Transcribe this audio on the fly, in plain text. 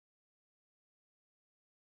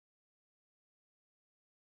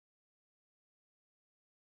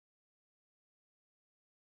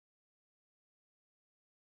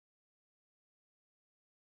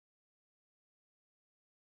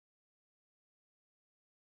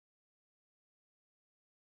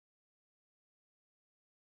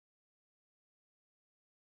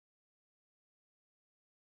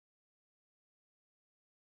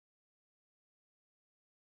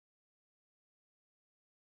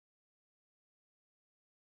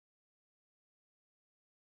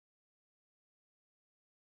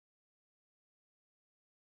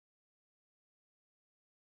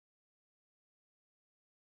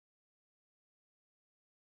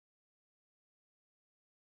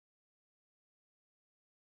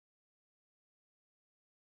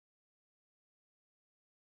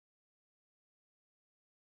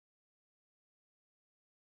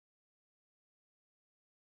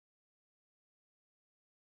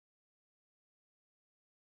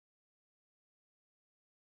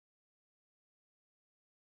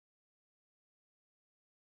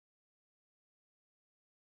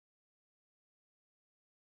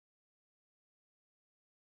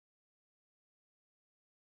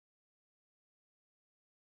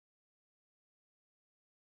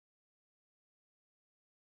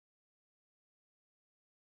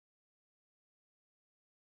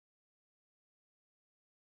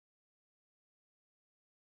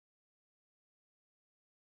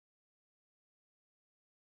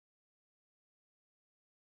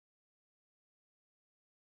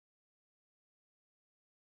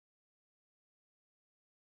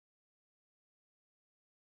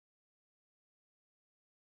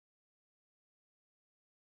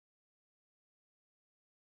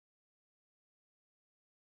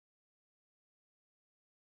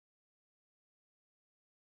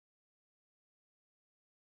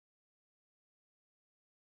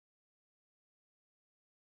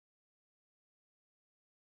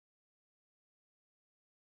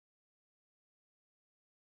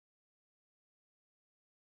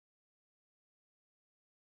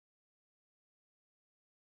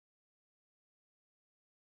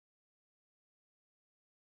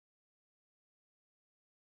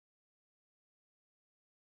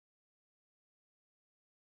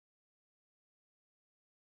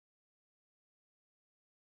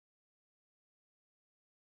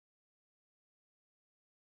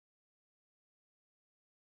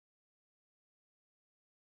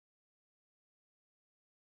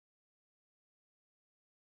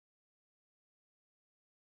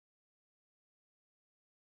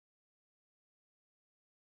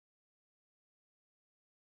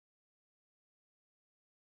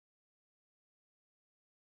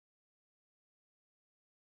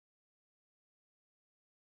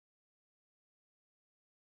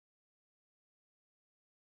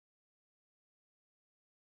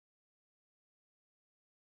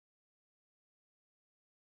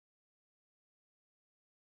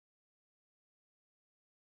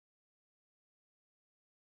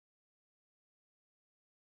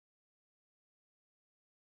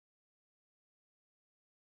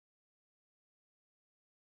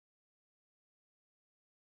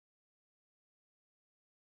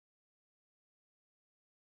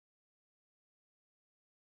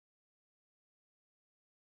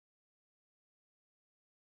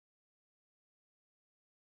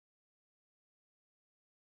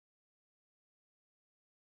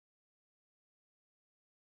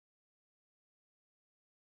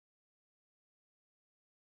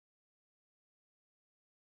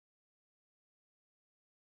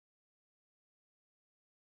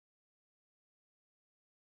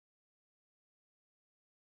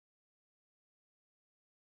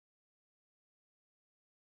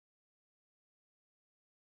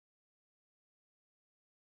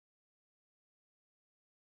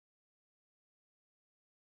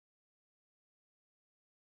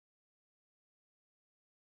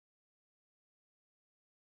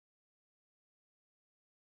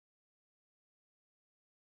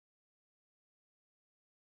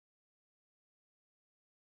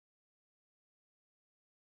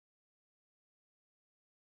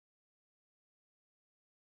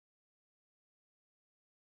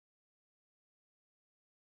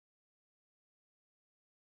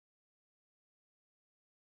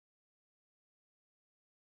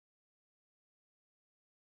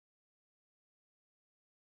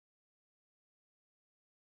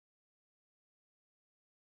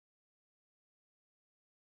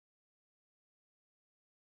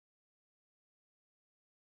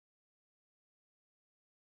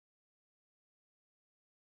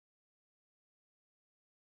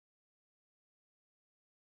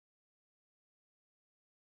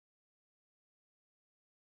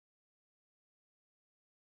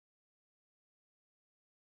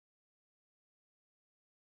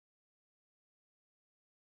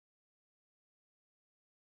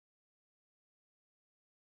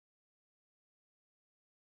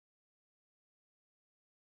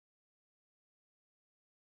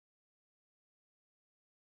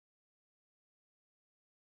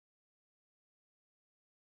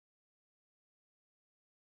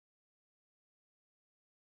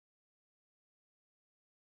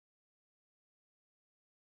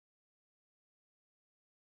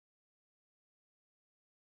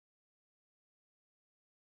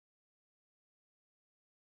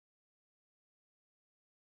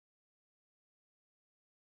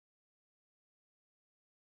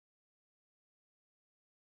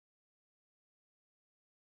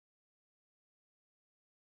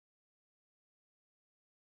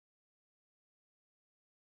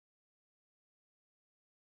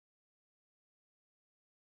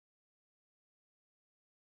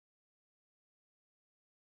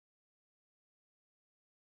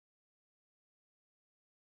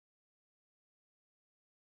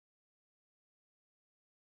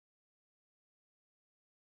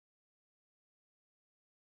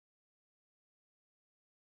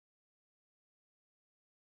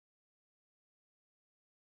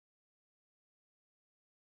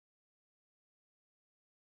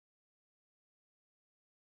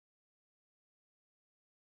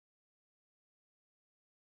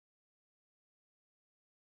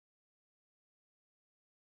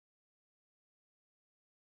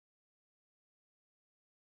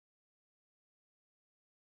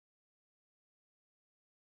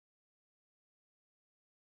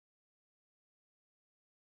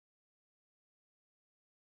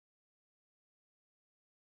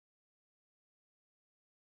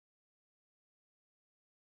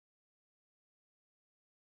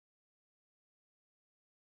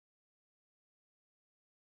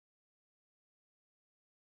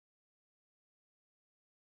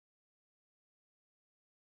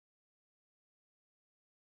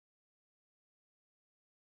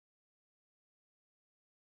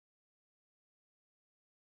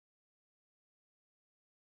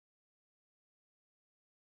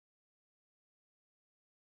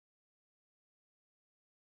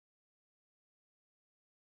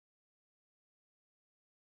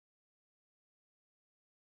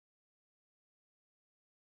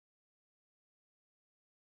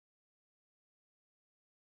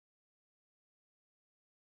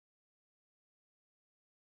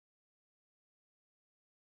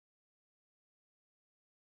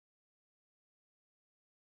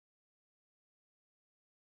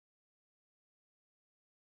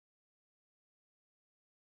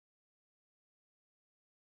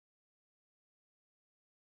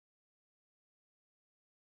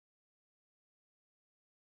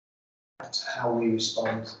how we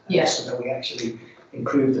respond, Yeah. so that we actually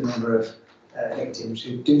improve the number of victims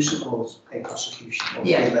who do support a prosecution or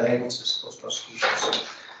Yeah. feel they're able to support prosecution. So,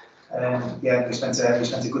 yeah, we spent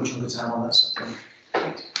a good chunk of time on that. So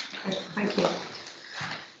Great. Thank you.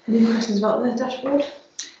 Any questions about the dashboard?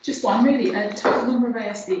 Just one really, total number of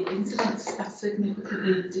ASD incidents have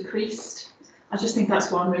significantly decreased. I just think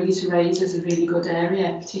that's one really to raise as a really good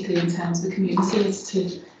area, particularly in terms of the community, as to,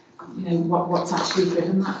 you know, what's actually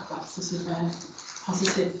driven that sort of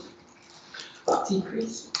positive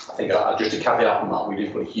decrease. I think just a caveat on that, we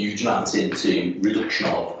do put a huge amount into reduction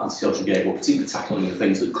of antisocial behaviour, particularly tackling the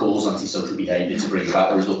things that cause antisocial behaviour to bring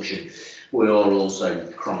about a reduction. We are also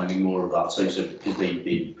criming more of that, so because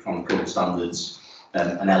the crime criminal standards,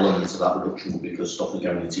 an element of that reduction will be because stuff is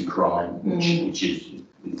going into crime, which is, you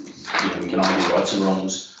know, we can argue rights and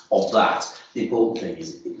wrongs of that. The important thing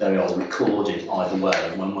is they are recorded either way,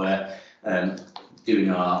 and when we're doing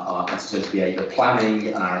our antisocial behaviour planning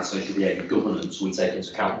and our antisocial behaviour governance, we take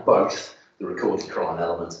into account both the recorded crime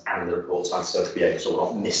element and the reported antisocial behaviour, so we're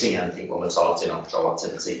not missing anything when we're targeting our patrol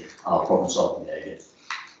activity and our problem solving behaviour.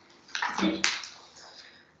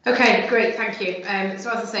 Okay, great, thank you.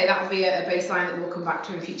 So as I say, that will be a baseline that we'll come back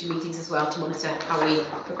to in future meetings as well to monitor how we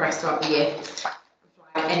progress throughout the year.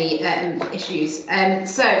 Any issues.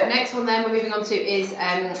 So next one then we're moving on to is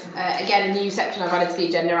again a new section I've added to the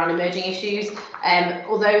agenda around emerging issues.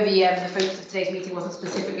 Although the focus of today's meeting wasn't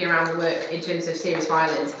specifically around the work in terms of serious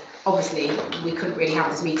violence, obviously we couldn't really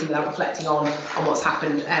have this meeting without reflecting on what's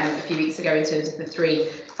happened a few weeks ago in terms of the 3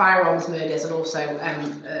 firearms murders and also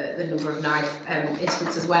the number of knife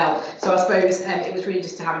incidents as well. So I suppose it was really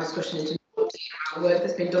just to have a discussion into the work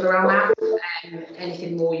that's been done around that.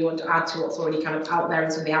 Anything more you want to add to what's already kind of out there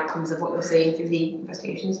and some of the outcomes of what you're seeing through the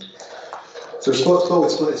investigations? So thought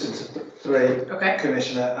we'd split it into 3, okay.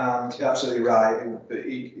 Commissioner, and you're absolutely right.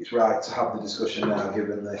 It's right to have the discussion now,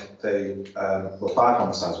 given well, 5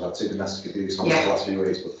 homicides, we've had 2 domestic abuse homicides the last few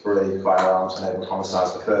weeks, but 3 firearms enabled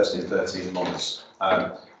homicides, the first in 13 months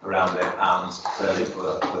around it, and clearly for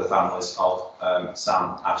the families of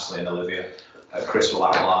Sam, Ashley and Olivia. Chris will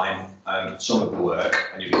outline some of the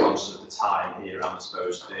work, and you'll be conscious of the time here, and I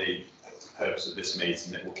suppose the purpose of this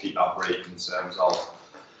meeting, that we'll keep that brief in terms of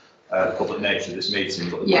the public nature of this meeting,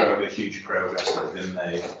 but the huge progress that has been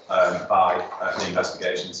made by the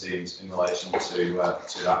investigation teams in relation to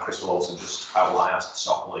that. Chris will also just outline as the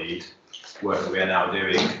SOC lead work that we are now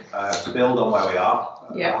doing to build on where we are.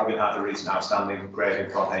 Having had a recent outstanding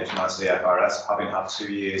grading from HMIC having had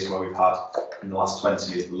 2 years where we've had, in the last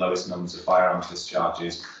 20 years, the lowest numbers of firearms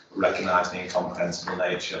discharges, recognise the incomprehensible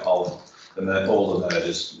nature of all the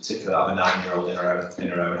murders, particularly that of a 9-year-old in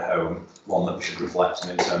her own home, one that we should reflect on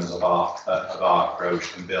in terms of our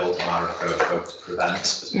approach and build on our approach both to prevent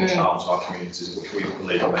as much harm to our communities, which we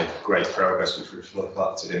believe will make great progress, which we've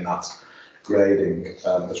reflected in that grading,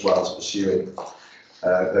 as well as pursuing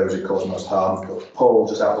those who cause most harm. But Paul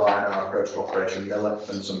just outlined our approach to Operation Miller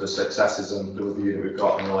and some of the successes and the review that we've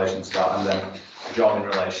got in relation to that, and then John in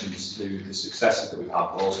relation to the successes that we've had,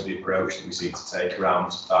 but also the approach that we seek to take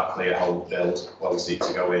around our clear hold build, where we seek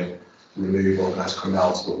to go in, remove organised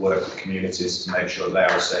criminality, but work with communities to make sure that they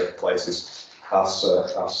are as safe places as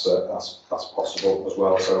possible as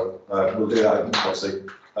well. So we'll do that, obviously.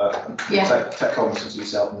 Take cognizance of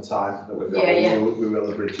yourself and the time that we've got. We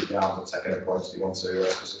will bridge it down, but take any points you want to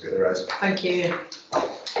specifically raise. Thank you.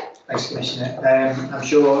 Thanks, Commissioner. I'm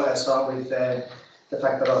sure I'll start with the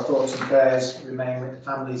fact that our thoughts and prayers remain with the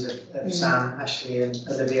families of Sam, Ashley and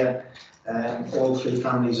Olivia. All 3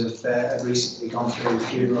 families have recently gone through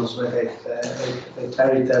funerals where they've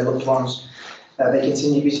buried their loved ones. They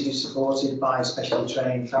continue to be supported by specially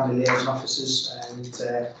trained family liaison officers,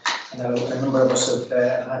 and I know a number of us have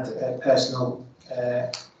had personal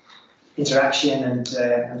interaction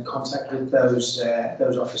and contact with those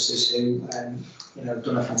officers who have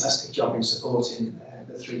done a fantastic job in supporting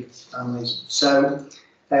the 3 families. So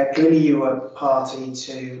clearly you were party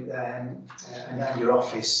to and your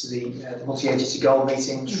office the multi-agency goal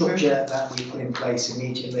meeting structure that we put in place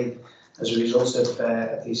immediately as a result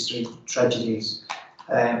of these 3 tragedies,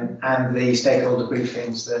 and the stakeholder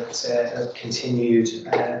briefings that have continued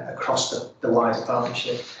across the wider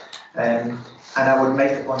partnership. And I would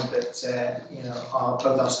make the point that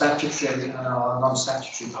both our statutory and our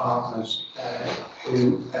non-statutory partners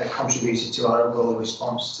who contributed to our overall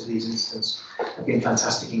response to these incidents have been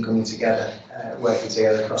fantastic in coming together, working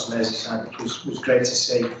together across Merseyside, which was great to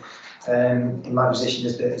see in my position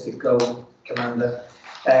as the goal commander.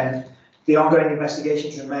 The ongoing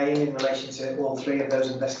investigations remain in relation to all 3 of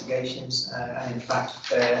those investigations, and in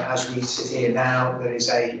fact, as we sit here now, there is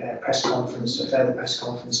a press conference, a further press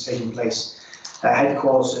conference taking place at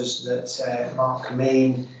headquarters that Mark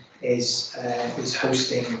Kameen is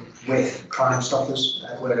hosting with Crime Stoppers,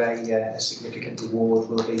 where a significant reward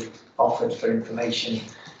will be offered for information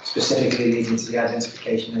specifically leading to the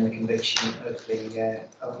identification and the conviction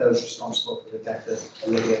of those responsible for the death of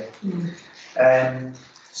Olivia.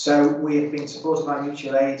 So we have been supported by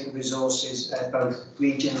mutual aid resources, both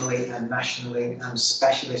regionally and nationally, and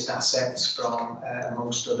specialist assets from,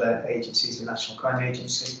 amongst other agencies, the National Crime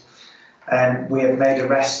Agency. We have made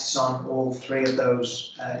arrests on all 3 of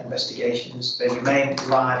those investigations. They remain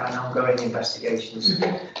live and ongoing investigations,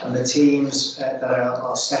 and the teams that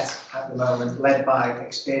are set at the moment, led by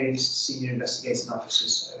experienced senior investigating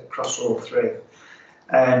officers across all 3,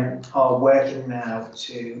 are working now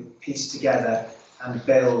to piece together and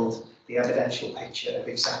build the evidential picture of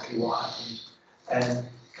exactly what happened. And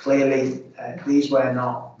clearly, these were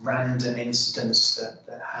not random incidents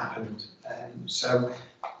that happened. So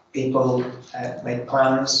people make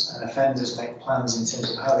plans, and offenders make plans in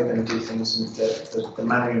terms of how they're going to do things and the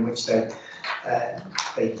manner in which they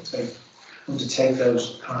undertake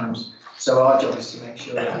those crimes. So our job is to make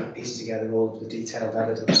sure that we piece together all of the detailed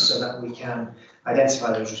evidence so that we can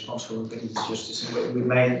identify those responsible and bring them to justice, and we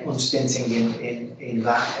remain unstinting in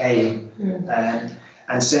that aim.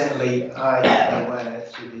 And certainly I am aware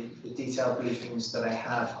through the detailed briefings that I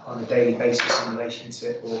have on a daily basis in relation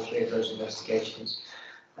to all 3 of those investigations,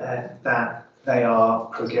 that they are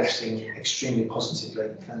progressing extremely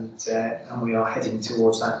positively, and we are heading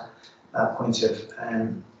towards that point of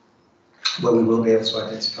where we will be able to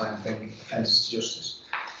identify and bring offenders to justice.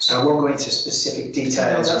 So I won't go into specific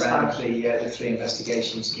details around the 3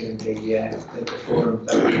 investigations, given the forum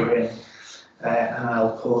that we were in, and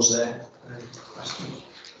I'll pause there. Questions?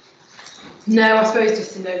 No, I suppose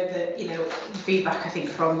just to note that, feedback I think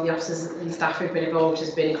from the officers and staff who've been involved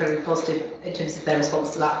has been incredibly positive in terms of their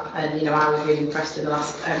response to that, and I was really impressed in the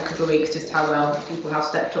last couple of weeks just how well people have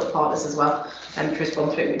stepped up, partners as well, to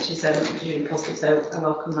respond to it, which is really positive, so I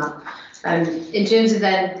welcome that. In terms of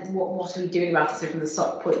then what are we doing about it, so from the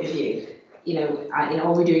SOC point of view,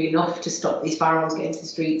 are we doing enough to stop these firearms getting to the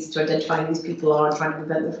streets, to identify who these people are and trying to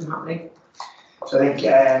prevent them from happening? So I think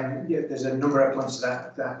there's a number of points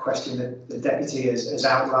to that question. That the Deputy has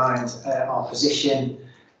outlined our position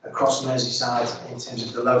across Merseyside in terms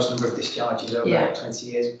of the lowest number of discharges over 20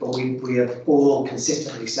 years, but we have all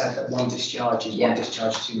consistently said that 1 discharge is 1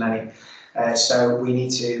 discharge too many. So we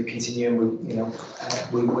need to continue, and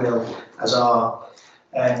we will, as our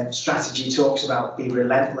strategy talks about, be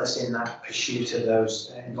relentless in that pursuit of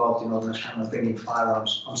those involved in organised crime and bringing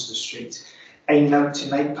firearms onto the street. A note to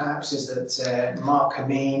make perhaps is that Mark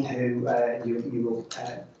Kameen, who you will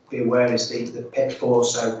be aware is the PIP 4,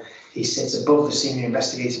 so he sits above the senior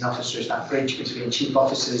investigating officer as that bridge between chief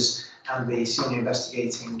officers and the senior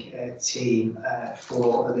investigating team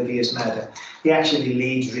for Olivia's murder. He actually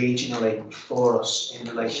leads regionally for us in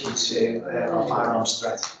relation to our firearms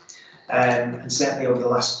threat. And certainly over the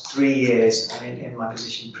last 3 years, and in my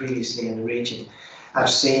position previously in the region, I've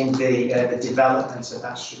seen the development of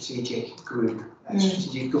that strategic group,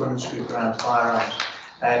 strategic governance group around firearms.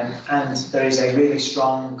 And there is a really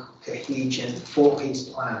strong, cohesion, 4-piece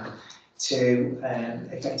plan to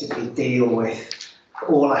effectively deal with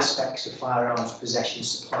all aspects of firearms possession,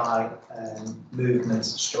 supply, movement,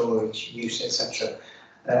 storage, use, etc.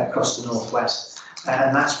 Across the northwest.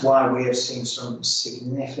 And that's why we have seen some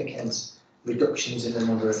significant reductions in the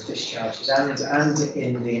number of discharges and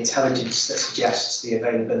in the intelligence that suggests the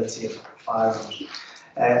availability of firearms.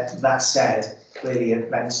 That said, clearly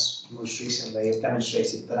events most recently have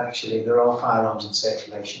demonstrated that actually there are firearms in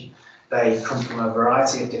circulation. They come from a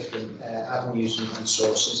variety of different avenues and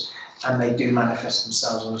sources, and they do manifest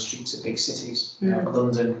themselves on the streets of big cities,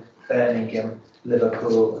 London, Birmingham,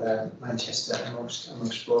 Liverpool, Manchester,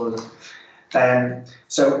 amongst all of them.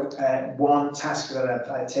 So one task that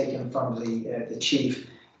I've taken from the chief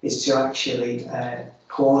is to actually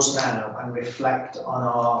pause now and reflect on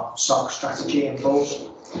our SOC strategy in force.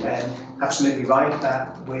 Absolutely right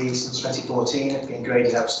that we, since 2014, have been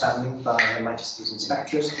graded outstanding by Her Majesty's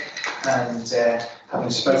Inspectorate, and having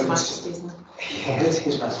spoken His Majesty's now.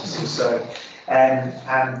 His Majesty's, sorry.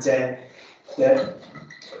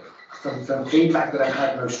 From feedback that I've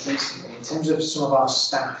had most recently, in terms of some of our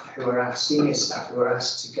staff who are our senior staff who are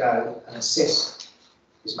asked to go and assist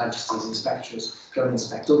His Majesty's Inspectorate, go and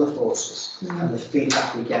inspect other forces, and the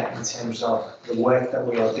feedback we get in terms of the work that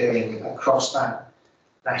we are doing across that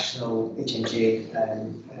national HMG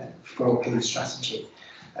 4P strategy,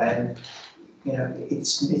 You know,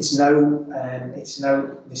 it's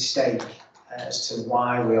no mistake as to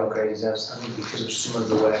why we are graded as outstanding, because of some of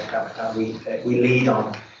the work that we lead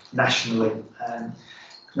on nationally.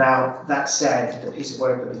 Now, that said, the piece of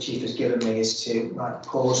work that the Chief has given me is to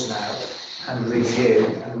pause now and review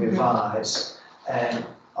and revise.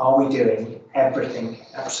 Are we doing everything,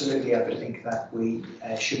 absolutely everything that we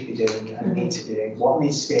should be doing and need to be doing? What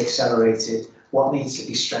needs to be accelerated? What needs to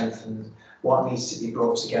be strengthened? What needs to be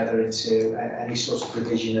brought together into any sort of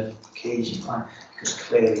revision of the cohesion plan? Because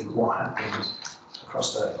clearly what happened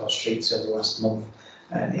across our streets over the last month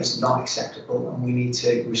is not acceptable, and we need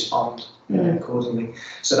to respond accordingly.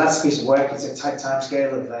 So that's a piece of work. It's a tight time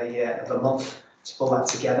scale of a month to pull that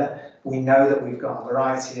together. We know that we've got a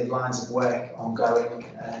variety of lines of work ongoing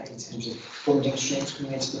in terms of funding streams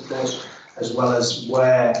coming into the force, as well as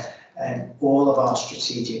where all of our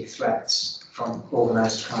strategic threats from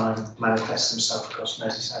organised crime manifest themselves across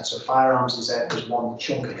Merseyside. So firearms is one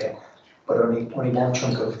chunk of it, but only one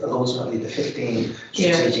chunk of ultimately the 15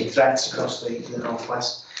 strategic threats across the North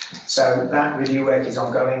West. So that review work is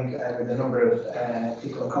ongoing with a number of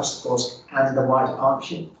people across the force and the wider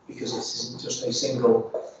partnership, because this isn't just a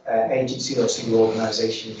single agency or single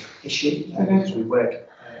organisation issue, because we work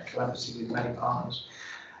collaboratively with many partners.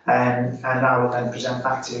 And I will then present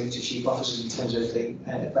back to chief officers in terms of the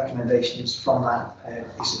recommendations from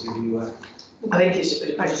that piece of review work. I think it's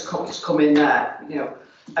if I just come in there, you know,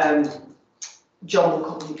 John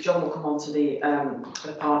will come on to the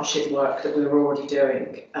partnership work that we're already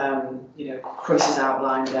doing. You know, Chris has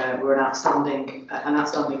outlined there, we're an outstanding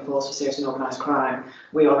force for serious and organised crime.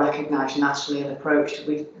 We are recognised nationally, and the approach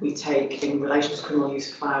we take in relation to criminal use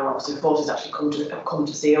of firearms. So forces actually come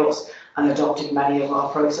to see us and adopted many of our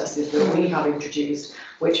processes that we have introduced,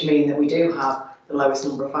 which mean that we do have the lowest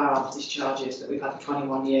number of firearms discharges that we've had for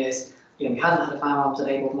 21 years. You know, we hadn't had a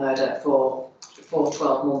firearms-enabled murder for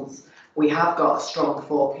 12 months. We have got a strong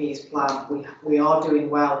 4Ps plan. We are doing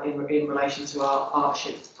well in relation to our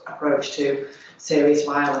partnership approach to serious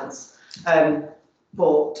violence.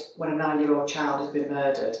 But when a 9-year-old child has been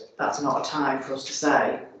murdered, that's not a time for us to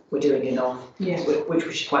say we're doing enough. Yeah. Which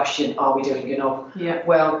we should question: are we doing enough? Yeah.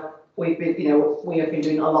 Well, we have been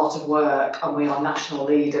doing a lot of work, and we are national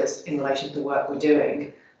leaders in relation to the work we're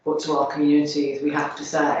doing. But to our communities, we have to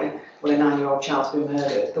say, when a 9-year-old child's been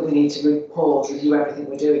murdered, that we need to pause, review everything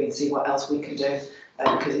we're doing and see what else we can do,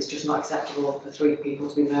 because it's just not acceptable for 3 people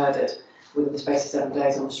to be murdered within the space of 7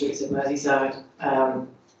 days on the streets of Merseyside.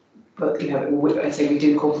 But you know, I'd say we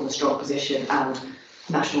do come from a strong position and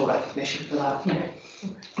national recognition for that. Yeah.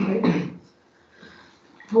 Okay.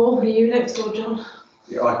 Paul, are you next, or John?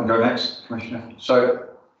 Yeah, I can go next, Commissioner. So,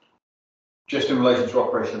 just in relation to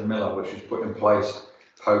Operation Miller, which was put in place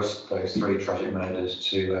post those 3 tragic murders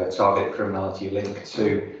to target criminality linked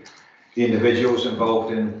to the individuals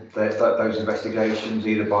involved in those investigations,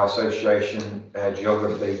 either by association,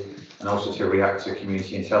 geography, and also to react to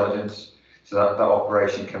community intelligence. So that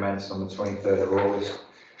operation commenced on the 23rd of August.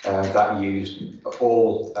 That used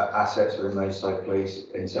all assets within Merseyside Police,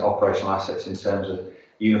 into operational assets in terms of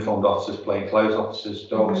uniformed officers, plainclothes officers,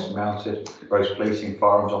 dogs mounted, road policing,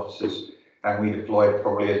 firearms officers, and we deployed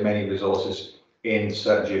probably as many resources in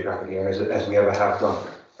certain geographic areas as we ever have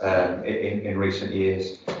done in recent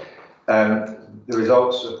years. The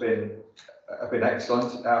results have been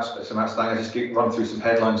excellent, some outstanding. I'll just run through some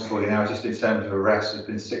headlines for you now. Just in terms of arrests, there's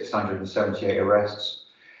been 678 arrests.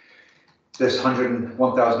 There's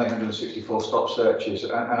 1,864 stop searches,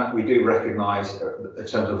 and we do recognise in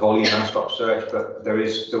terms of volume and stop search, but there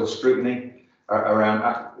is still scrutiny around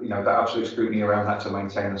that, you know, that absolute scrutiny around that to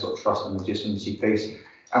maintain the sort of trust and legitimacy piece.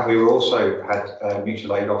 And we also had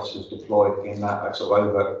mutual aid officers deployed in that sort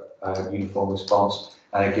of overt uniform response.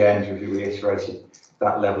 And again, to be reiterated,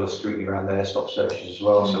 that level of scrutiny around their stop searches as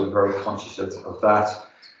well. So we're very conscious of that.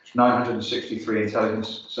 963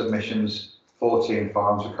 intelligence submissions, 14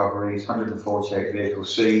 firearms recoveries, 148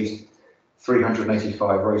 vehicles seized,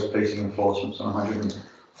 385 road policing enforcements, and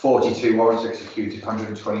 142 warrants executed,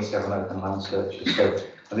 127 open land searches. So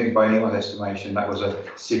I think by anyone's estimation, that was a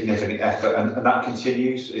significant effort, and that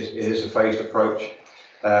continues. It is a phased approach.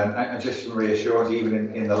 And just some reassurance,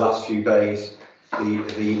 even in the last few days,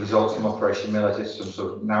 the results from Operation Miller, just some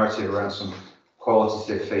sort of narrative around some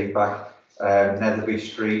qualitative feedback. Netherby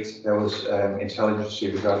Street, there was intelligence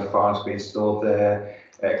regarding firearms being stored there.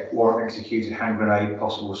 Warrant executed hand grenade,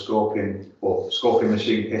 possible scorpion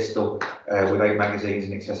machine pistol with 8 magazines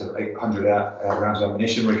in excess of 800 rounds of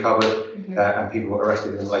ammunition recovered, and people were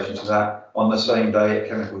arrested in relation to that. On the same day, a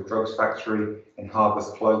chemical drugs factory in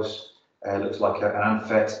Harworth Close, looks like an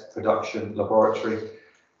ANFET production laboratory.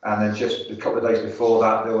 And then just a couple of days before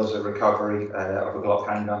that, there was a recovery of a Glock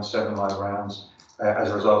handgun, 7 live rounds, as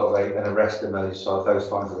a result of an arrest in Merseyside. Those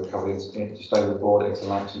finds of recovery just over the border into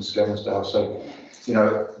Lampton, Skelmersdale. So, you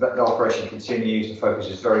know, the operation continues. The focus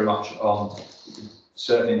is very much on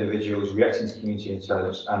certain individuals reacting to community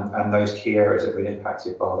intelligence and those key areas that have been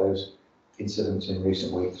impacted by those incidents in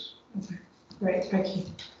recent weeks. Okay. Great, thank you.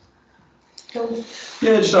 Phil?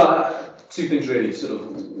 Yeah, just two things really. Sort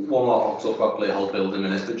of one, I'll talk about Clear Hold Build in a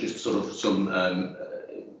minute, but just sort of some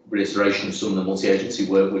reiteration of some of the multi-agency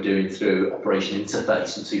work we're doing through Operation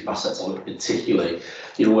Interface and two facets of it particularly.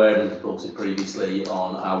 You're aware and reported previously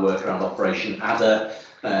on our work around Operation Adder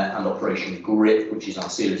and Operation Grip, which is our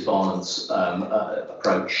serious violence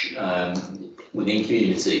approach within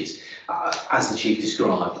communities. As the Chief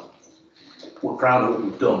described, we're proud of what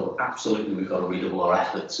we've done. Absolutely, we've got to redouble our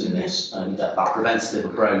efforts in this, and that preventative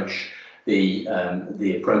approach, the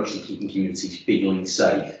approach to keeping communities feeling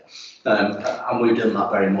safe. And we've done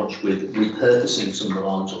that very much with repurposing some of the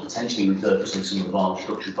violence, or potentially repurposing some of the violence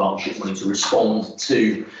reduction partnership money to respond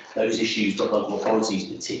to those issues that local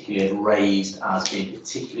authorities particularly have raised as being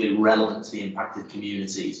particularly relevant to the impacted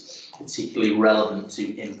communities, particularly relevant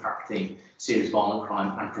to impacting serious violent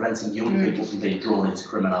crime and preventing young people from being drawn into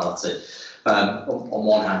criminality. On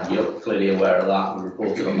one hand, you're clearly aware of that, we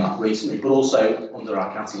reported on that recently, but also under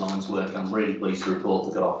our county lines work, I'm really pleased to report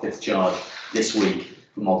we've got our 5th charge this week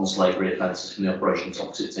for modern slavery offences from the Operation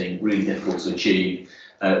Toxic team. Really difficult to achieve,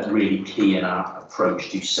 really key in our approach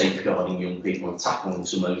to safeguarding young people and tackling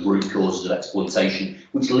some of those root causes of exploitation,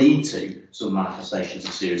 which lead to some manifestations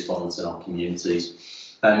of serious violence in our communities.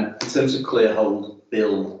 In terms of Clear Hold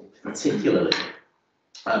Build particularly,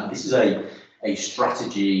 this is a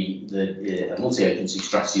strategy, a multi-agency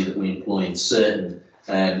strategy that we employ in certain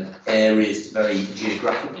areas, very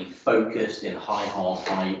geographically focused in high harm,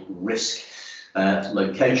 high risk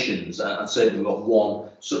locations, and certainly we've got one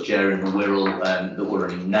such area in the Wirral that we're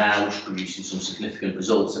running now, which is producing some significant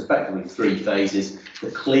results. Effectively 3 phases.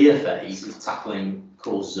 The clear phase is tackling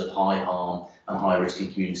causes of high harm and high risk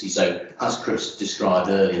in communities. So, as Chris described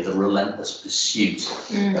earlier, the relentless pursuit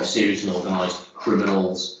of serious and organised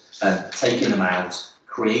criminals, taking them out,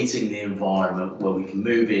 creating the environment where we can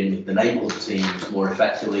move in with the neighbourhood teams more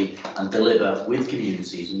effectively and deliver with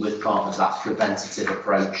communities and with partners that preventative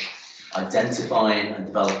approach, identifying and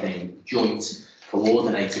developing joint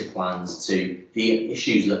coordinated plans to the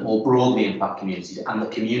issues that more broadly impact communities, and the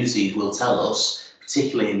communities will tell us,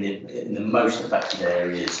 particularly in the most affected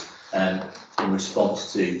areas, in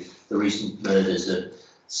response to the recent murders of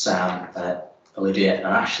Sam, Olivia and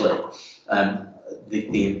Ashley.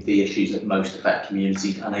 The issues that most affect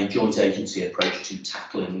communities, and a joint agency approach to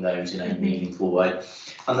tackling those in a meaningful way.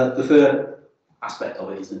 And the third aspect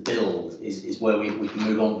of it is the build, is where we can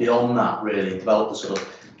move on beyond that, really, develop the sort of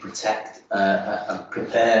protect and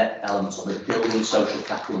prepare elements of it, building social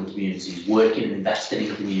capital in communities, working and investing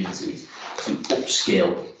in communities to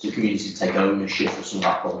upskill the communities to take ownership of some of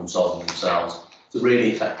that problem solving themselves. It's a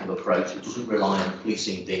really effective approach. It doesn't rely on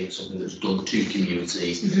policing being something that's done to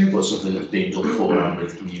communities, but something that's being done for and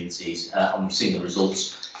with communities. And we've seen the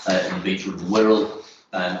results in Beechwood and Wirral,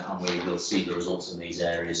 and we will see the results in these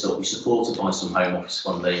areas. So it'll be supported by some Home Office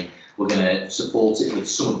funding. We're going to support it with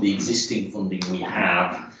some of the existing funding we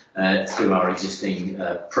have through our existing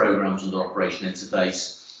programmes under Operation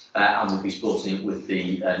Interface. And we'll be supporting it with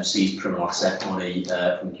the seized criminal asset money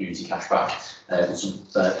from community cashback, with some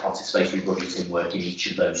participatory budgeting work in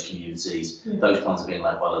each of those communities. Those plans are being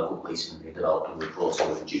led by local police and being developed and reported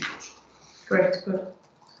with due course. Great, good.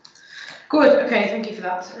 Good, okay, thank you for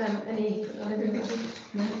that.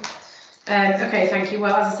 No? Okay, thank you.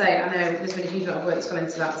 Well, as I say, I know there's been a huge amount of work that's gone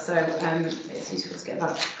into that, so it's useful to get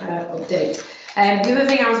that update. The other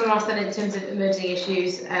thing I was going to ask then in terms of emerging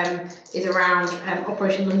issues is around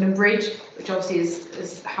Operation London Bridge, which obviously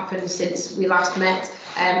has happened since we last met,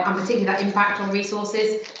 and particularly that impact on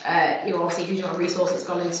resources. Obviously a huge amount of resources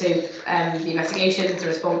gone into the investigation, the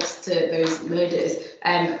response to those murders,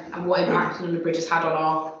 and what impact London Bridge has had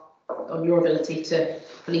on your ability to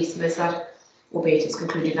police Merseyside, albeit it's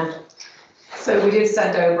concluded now. So we did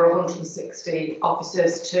send over 160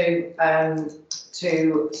 officers to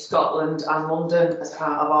Scotland and London as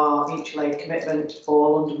part of our mutual aid commitment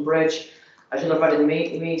for London Bridge. As you'll have read in the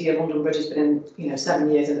media, London Bridge has been in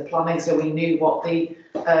 7 years in the planning, so we knew what the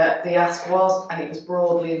ask was, and it was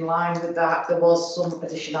broadly in line with that. There was some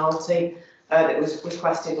additionality that was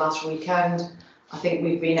requested last weekend. I think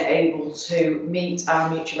we've been able to meet our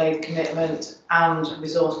mutual aid commitment and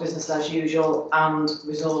resource business as usual, and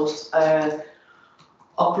resource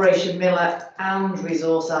Operation Miller and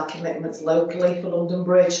resource our commitments locally for London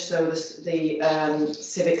Bridge. So the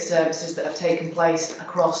civic services that have taken place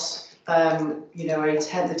across, you know, the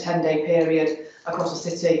 10-day period across the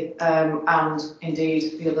city, and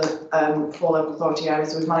indeed the other 4 local authority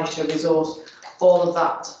areas. So we've managed to resource all of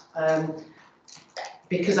that,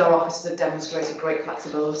 because our officers have demonstrated great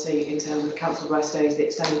flexibility in terms of cancelled rest days, the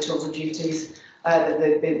extended tours of duties that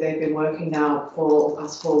they've been working now for the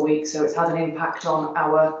past 4 weeks. So it's had an impact on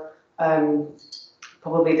our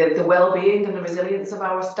probably the well-being and the resilience of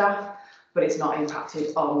our staff, but it's not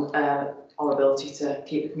impacted on our ability to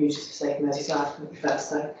keep the community safe in Merseyside, would be fair to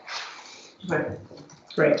say. Right.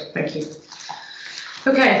 Great, thank you.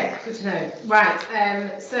 Okay, good to know.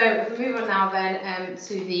 Right, so we move on now then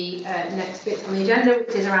to the next bit on the agenda,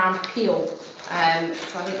 which is around Peel. So I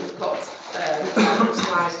think we've got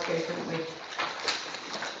slides to go through, haven't we?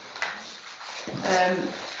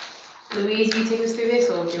 Louise, you take us through this,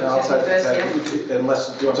 or do you want to take it first?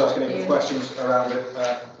 Unless, do you want to ask any questions around it,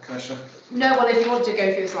 Commissioner? No, well, if you want to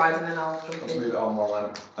go through the slides and then I'll jump Let's in. move it on while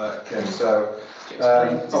then. Okay, so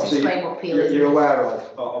Just obviously explain what Peel is. you're aware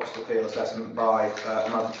of obstacle Peel assessment by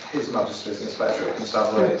His Majesty's Inspector of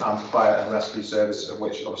Constabulary and Fire and Rescue Service, of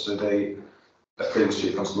which obviously the previous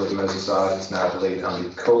Chief Constable of Merseyside is now the lead, Andy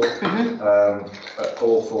Cook.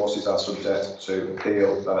 All forces are subject to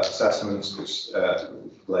appeal assessments, which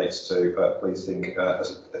relates to policing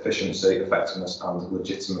efficiency, effectiveness and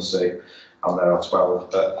legitimacy, and there are 12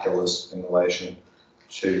 pillars in relation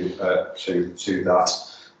to that.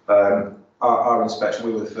 Our inspection,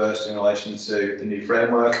 we were the first in relation to the new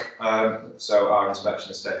framework, so our inspection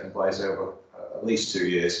has taken place over at least 2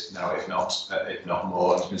 years now, if not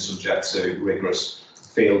more. It's been subject to rigorous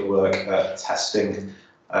field work, testing,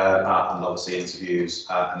 and obviously interviews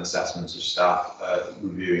and assessments of staff,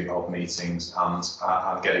 reviewing of meetings, and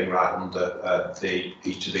getting right under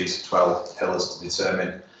each of these 12 pillars to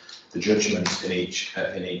determine the judgment in each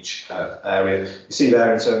area. You see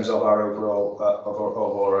there in terms of our overall of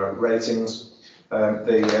our ratings.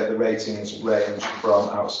 The ratings range from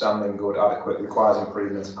outstanding, good, adequate, requires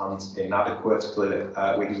improvement, and inadequate. Clearly,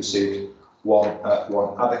 we received one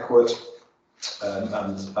adequate, and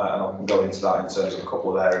I'll go into that in terms of a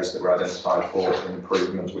couple of areas that were identified for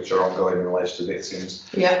improvement, which are ongoing in relation to victims'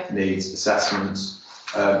 needs assessments.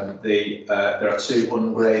 There are 2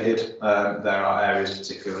 ungraded. There are areas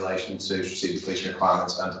particularly in relation to strategic police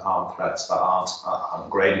requirements and armed threats that aren't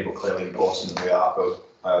ungraded, but clearly important. We are both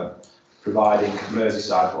providing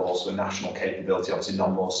Merseyside, but also a national capability, obviously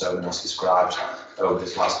none more so than as described over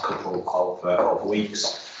this last couple of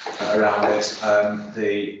weeks around it.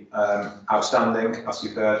 The outstanding, as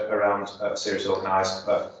you've heard, around serious organised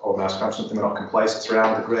crime, something we're not complacent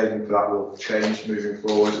around. The grading for that will change moving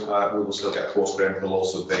forward. We will still get force grading, we'll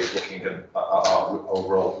also be looking at our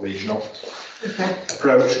overall regional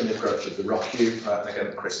approach and the approach of the ROCU. And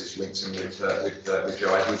again, Chris is linked in with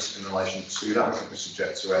Joe Edwards in relation to that. I think we're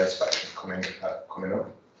subject to an inspection coming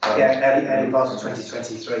up. Early part of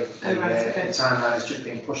 2023. The timeline has just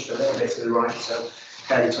been pushed a little bit to the right, so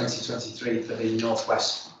early 2023 for the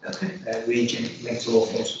northwest region linked to all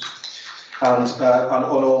forces. And on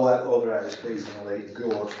all other areas, pleasingly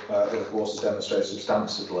good, the forces demonstrate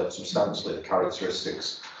substantially the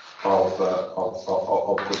characteristics of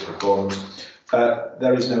good performance.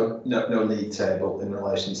 There is no league table in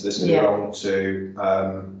relation to this. We're going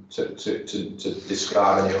to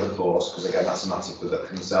describe any other force, because again that's a matter for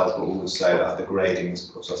themselves, but we would say that the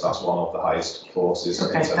gradings puts us as one of the highest forces.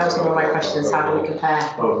 Okay, that was one of my questions. How do we compare?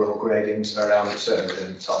 Overall gradings around certainly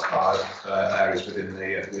within the top 5 areas within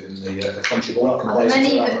the country. But how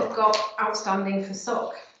many have got outstanding for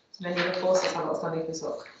SOC? Many of the forces have outstanding for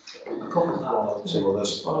SOC. A couple, 2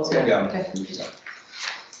 others. Okay.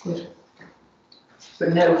 Good.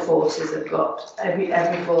 But no forces have got, every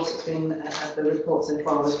force that's been, the reports so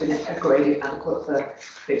far has been graded adequate for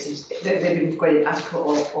victims. They've been graded adequate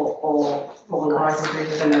or less.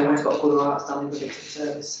 So no one's got good or outstanding for victim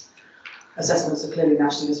service. Assessments are clearly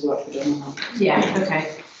nationally as work for done on that. Yeah, okay.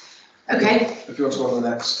 Okay. If you want to go on the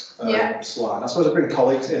next slide. I suppose I bring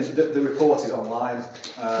colleagues in. The report is online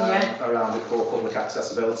around it for public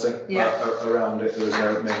accessibility. Around it, there was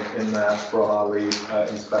no in there from our lead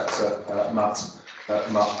inspector, Matt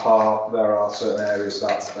Parr. There are certain areas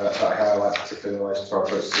that I highlight, particularly in relation to our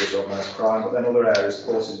approach to organised crime, but then other areas, of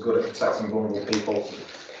course, is good at protecting vulnerable people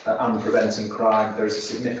and preventing crime. There is a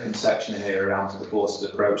significant section here around the force's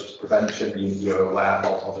approach to prevention. You're aware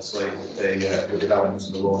of, obviously, the developments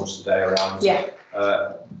and the launch today around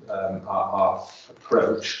our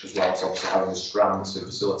approach, as well as obviously having a strand to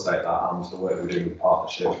facilitate that and the work we're doing with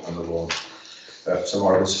partnership and the launch.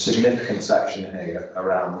 tomorrow. There's a significant section here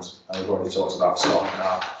around, and we've already talked about stock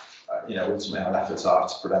now. Ultimately our efforts are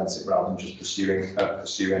to prevent it rather than just pursuing it, but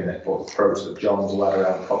the approach that John's led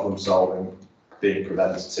around problem solving, being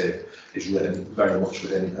preventative, is written very much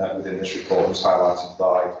within this report, as highlighted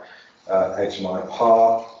by HMI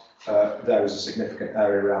PAR. There is a significant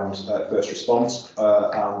area around first response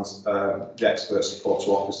and the expert support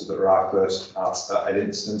to officers that arrive first at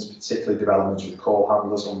incidents, particularly developments with call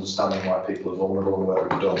handlers, understanding why people are vulnerable and what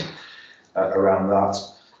we've done around that.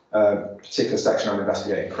 Particular section on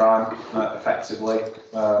investigating crime effectively,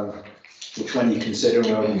 which when you consider,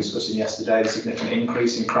 we were discussing yesterday, the significant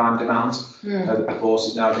increase in crime demand that the force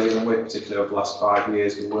is now dealing with, particularly over the last 5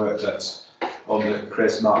 years, the work that's under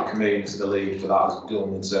Chris, Mark Cameen as the lead for that has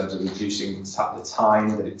done in terms of reducing the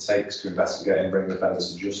time that it takes to investigate and bring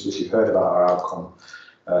offenders to justice. You've heard about our outcome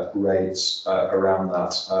rates around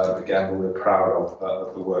that. Again, we're proud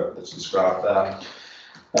of the work that's described there.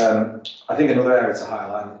 I think another area to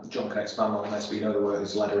highlight, John can expand on this, but the work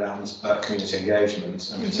is led around community engagement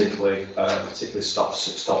and particularly stop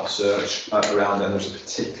search around it. And there's a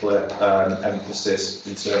particular emphasis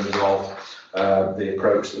in terms of the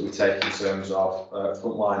approach that we take in terms of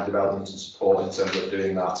frontline development and support in terms of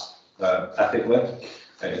doing that ethically,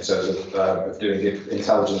 in terms of doing it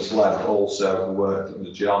intelligence-led, but also the work that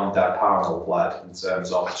the John Parnell led in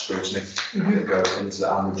terms of scrutiny that goes into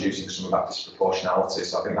that and reducing some of that disproportionality.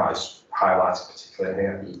 So I think that is highlighted particularly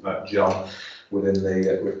here, John, within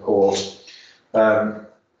the report. The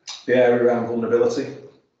area around vulnerability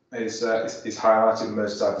is highlighted and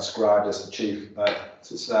Merseyside described as the chief.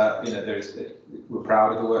 We're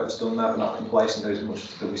proud of the work that's done there, but not complacent. There is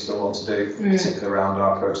much that we still want to do, particularly around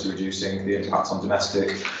our approach to reducing the impact on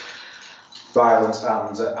domestic violence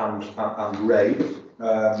and rape.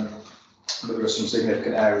 But there are some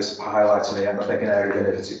significant areas highlighted here, and I think an area of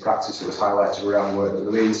innovative practice that was highlighted around work that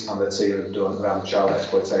Louise and the team have done around the Child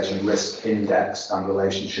Exploitation Risk Index and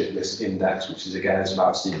Relationship Risk Index, which is again it's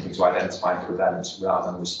about seeking to identify and prevent rather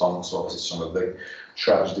than respond to some of the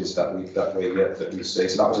tragedies that we see.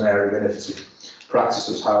 So that was an area of innovative practice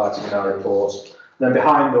that was highlighted in our report. Then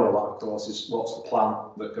behind all that, of course, is what's the plan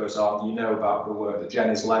that goes on. You know about the work that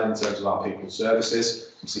Jenny's led in terms of our people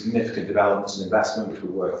services, significant developments and investment, which we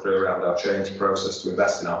work through around our change process to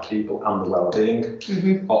invest in our people and the well-being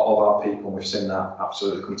of our people. And we've seen that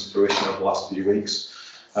absolutely come to fruition over the last few weeks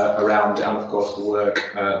around it. And of course, the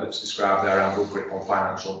work that's described there around good grip on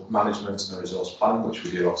financial management and resource planning, which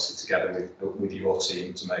we do obviously together with your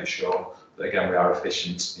team to make sure that again we are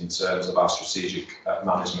efficient in terms of our strategic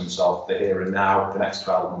management of the here and now, the next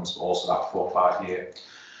 12 months, but also that 4 or 5 year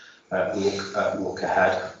look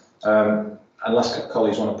ahead. Unless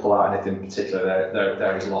colleagues want to pull out anything in particular,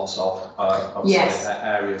 there is lots of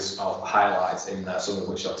areas of highlights in there, some of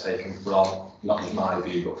which I've taken from not just my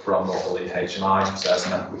view, but from what the lead HMI says,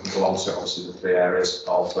 and then we can go on to obviously the 3 areas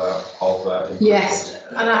of yes,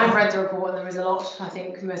 and I've read the report, and there is a lot I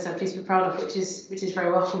think Merseyside Police be proud of, which is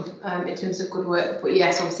very welcome in terms of good work. But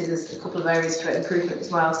yes, obviously there's a couple of areas for improvement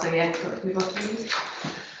as well. So yeah, move on to these.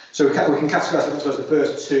 So we can categorise, I suppose, the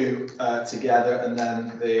first 2 together, and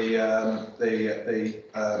then the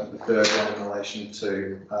third one in relation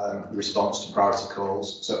to response to priority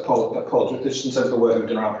calls. So Paul, just in terms of the work we've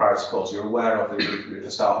done around priority calls, you're aware of the review,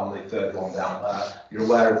 to start on the third one down there, you're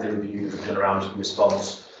aware of the review that we've done around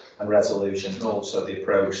response and resolution, and also the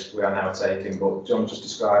approach we are now taking. But John just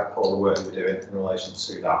described, Paul, the work we're doing in relation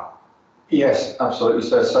to that. Yes, absolutely.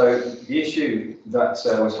 So the issue that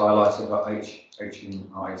was highlighted by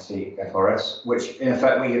HMIC-FRS, which in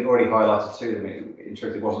effect we had already highlighted to them. In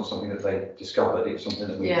truth, it wasn't something that they discovered. It's something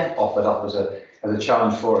that we offered up as a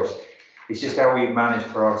challenge for us. It's just how we manage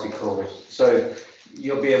priority calls. So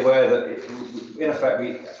you'll be aware that in effect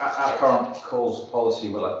our current calls policy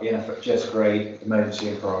will in effect just grade emergency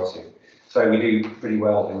and priority. So we do pretty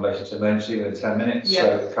well in relation to emergency within 10 minutes.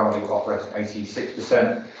 So currently we're operating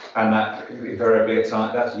 86%, and that invariably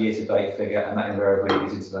that's a year-to-date figure, and that invariably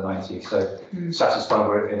is into the 90s. So satisfied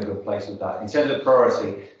we're in a good place with that. In terms of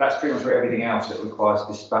priority, that's pretty much where everything else that requires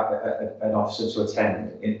an officer to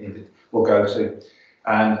attend will go to,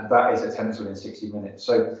 and that is attendance within 60 minutes.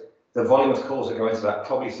 So the volume of calls that go into that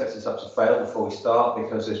probably sets us up to fail before we start,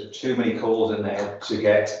 because there's too many calls in there to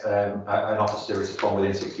get an officer to respond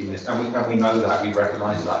within 60 minutes. And we know that, we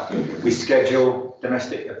recognise that. We schedule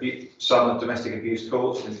some domestic abuse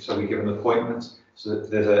calls, so we give them appointments, so that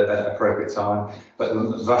there's an appropriate time. But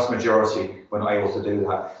the vast majority, we're not able to do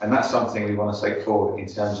that. And that's something we want to take forward in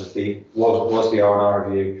terms of was the R&R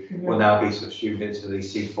review, will now be subsumed into the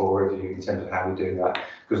C4 review in terms of how we do that.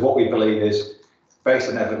 Because what we believe is, based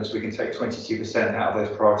on evidence, we can take 22% out of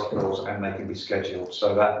those priority calls and they can be scheduled.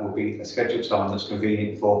 So that will be a scheduled time that's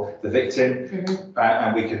convenient for the victim,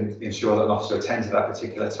 and we can ensure that an officer attends at that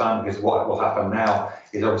particular time, because what will happen now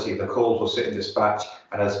is obviously the calls will sit in dispatch,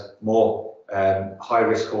 and as more high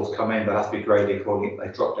risk calls come in, they'll have to be graded accordingly,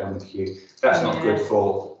 they drop down the queue. That's not good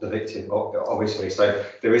for the victim, obviously. So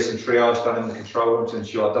there is some triage done in the control room to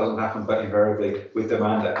ensure it doesn't happen, but invariably with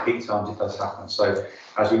demand at peak times it does happen. So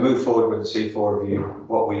as we move forward with the C4 review,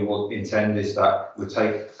 what we will intend is that we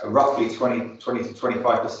take roughly 20 to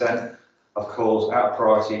 25% of calls out of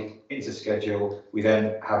priority into schedule. We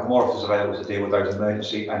then have more officers available to deal with those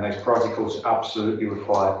emergency, and those priority calls absolutely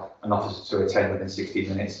require an officer to attend within 60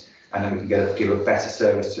 minutes. And then we can give a better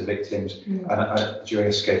service to victims during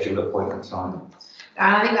a scheduled appointment time.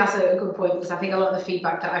 And I think that's a good point, because I think a lot of the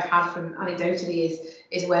feedback that I've had from anecdotally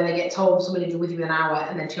is when they get told somebody will be with you in an hour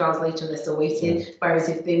and then 2 hours later they're still waiting. Whereas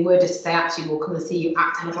if they were just to say, actually, we'll come and see you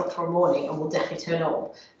at 10 o'clock tomorrow morning and we'll definitely turn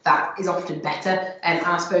up, that is often better. And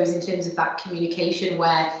I suppose in terms of that communication,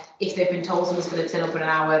 where if they've been told someone's going to turn up in an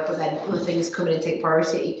hour, but then other things come in and take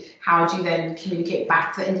priority, how do you then communicate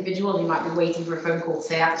back to the individual who might be waiting for a phone call to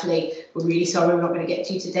say, actually, we're really sorry, we're not going to get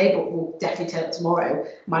to you today, but we'll definitely turn up tomorrow.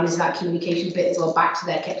 Manage that communication bit as well back to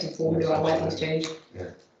their kept informed around where things change. Yeah.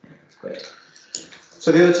 Great.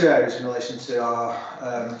 So the other two areas in relation to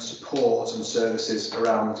our support and services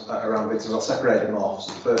around victims, I'll separate them off.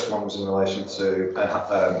 So the first one was in relation to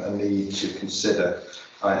a need to consider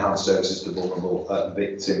enhanced services to vulnerable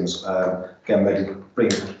victims. Again, maybe bring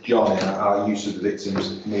John in. Our use of the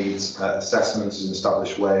victims' needs assessments is an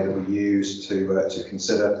established way that we use to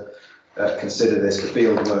consider this. The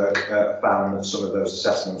field work found that some of those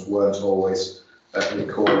assessments weren't always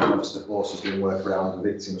recorded. Obviously, the force has been work around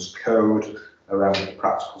the victims' code, around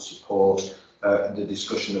practical support, the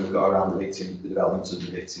discussion that we've got around the development of the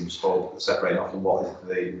victims hub, separating off from what is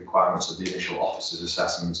the requirements of the initial officer's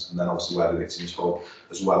assessments, and then obviously where the victims hub,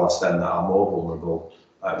 as well as them that are more vulnerable,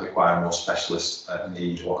 require more specialist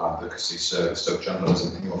need or advocacy service. So John, there's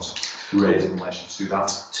anything you want to raise in relation to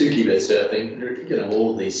that? Two key bits here. I think,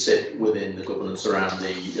 all of these sit within the governance around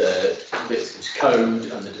the victims code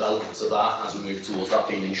and the development of that as we move towards that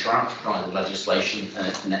being enshrined by the legislation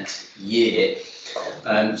next year.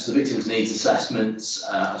 So the victims needs assessments,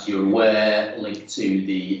 as you're aware, linked to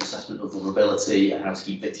the assessment of vulnerability and how to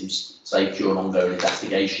keep victims safe during ongoing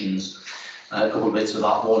investigations. A couple of bits with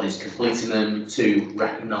that. One is completing them, two,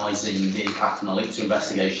 recognising the impact and the link to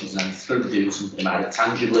investigations, and then through doing something about it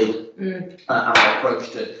tangibly. And our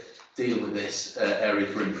approach to dealing with this area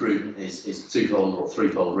for improvement is twofold or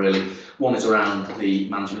threefold really. One is around the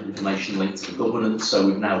management information linked to the governance. So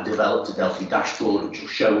we've now developed a Delphi dashboard which will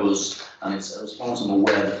show us, and it's, as far as I'm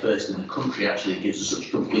aware, the first in the country actually. It gives us such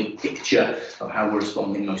a complete picture of how we're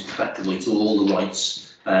responding most effectively to all the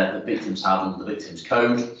rights that victims have under the Victims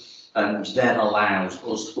Code. Which then allows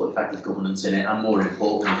us to put effective governance in it, and more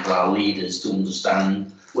importantly for our leaders to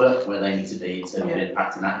understand where they need to be in terms of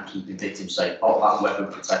impacting that and keeping victims safe. Part of that weapon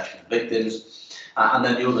protection for victims. And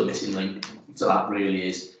then the other missing link to that really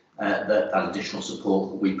is that additional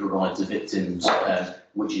support that we provide to victims,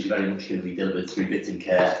 which is very much going to be delivered through victim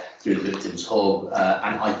care, through the Victims Hub,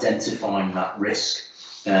 and identifying that risk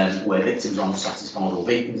where victims aren't satisfied or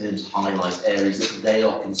victims highlight areas that they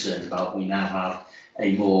are concerned about. We now have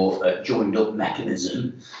a more joined up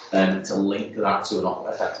mechanism to link that to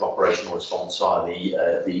an effective operational response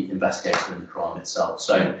via the investigation of the crime itself.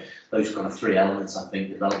 So those kind of three elements, I think,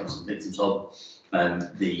 the development of the Victims Hub,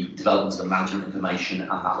 the development of the management information, and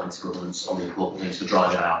that link to governance are the important things for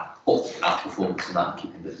driving our performance and that,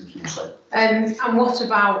 keeping victims safe. And what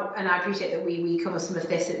about, and I appreciate that we cover some of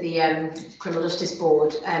this at the Criminal Justice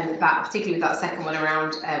Board, that particularly with that second one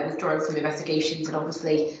around withdrawing from investigations, and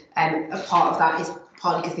obviously a part of that is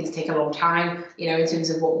partly because things take a long time, in terms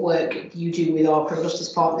of what work you do with our criminal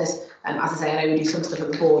justice partners. As I say, I know we do some stuff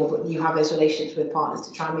at the board, but you have those relationships with partners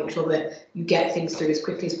to try and make sure that you get things through as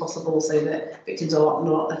quickly as possible so that victims are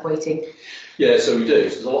not left waiting. Yeah, so we do.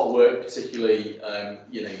 So there's a lot of work, particularly,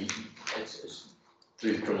 it's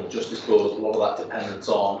through the Criminal Justice Board, a lot of that dependent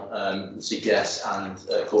on the CPS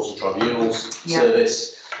and Courts and Tribunals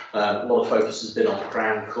service. A lot of focus has been on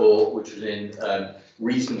Crown Court, which was in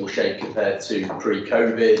reasonable shape compared to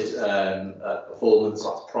pre-COVID performance.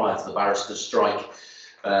 That's prior to the barristers' strike,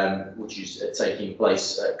 which is taking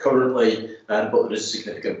place currently, but there is a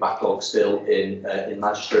significant backlog still in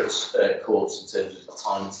magistrates' courts in terms of the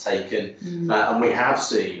time it's taken. And we have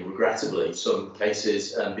seen, regrettably, some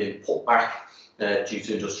cases being put back due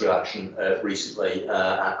to industrial action recently and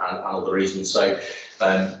other reasons. So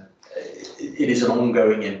it is an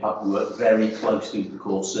ongoing impact. We work very closely with the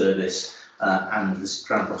court service and the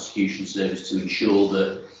Crown Prosecution Service to ensure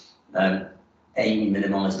that we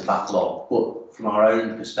minimise the backlog, but from our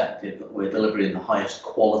own perspective, that we're delivering the highest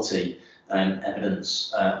quality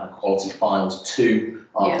evidence and quality files to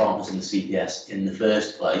our partners in the CPS in the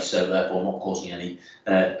first place, so therefore not causing any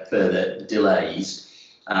further delays.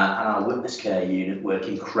 And our witness care unit work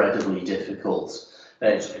incredibly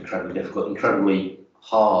incredibly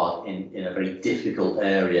hard in a very difficult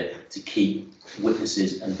area to keep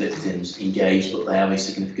witnesses and victims engaged, but they have a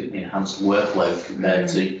significantly enhanced workload compared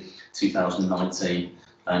to 2019,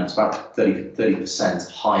 and it's about 30%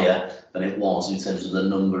 higher than it was in terms of the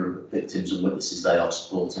number of victims and witnesses they are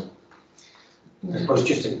supporting. I suppose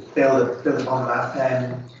just to build upon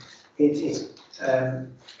that, it's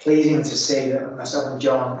pleasing to see that myself and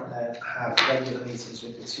John have regular meetings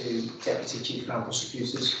with the two Deputy Chief Crown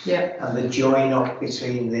Prosecutors, and the join up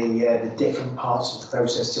between the different parts of the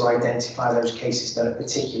process to identify those cases that are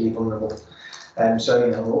particularly vulnerable. So,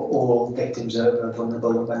 you know, all victims are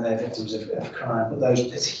vulnerable when they're victims of crime, but those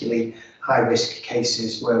particularly high-risk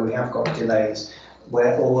cases where we have got delays,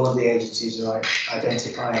 where all of the agencies are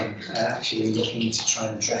identifying and actually looking to try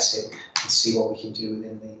and address it and see what we can do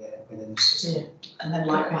within the system. And then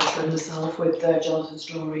like Matt and myself with Jonathan's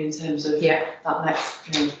story in terms of that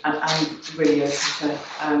next, you know, and really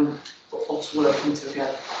open to us working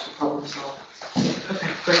together to problem solve.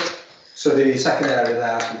 Okay, great. So the second area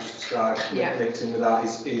there, which is described, linked in with that,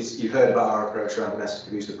 is you've heard about our approach around domestic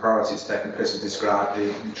abuse, the priorities taken. Chris has described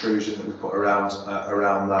the intrusion that we put around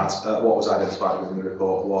that. What was identified within the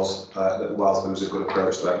report was that whilst there was a good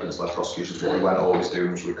approach to evidence-led prosecutions, what we weren't always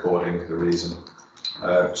doing was recording the reason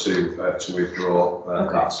to withdraw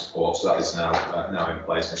that support. So that is now in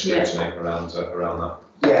place and scrutiny around that.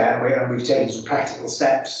 Yeah, and we've taken some practical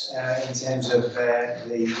steps in terms of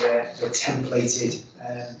the templated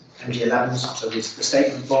MG11s, so the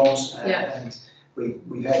statement forms, and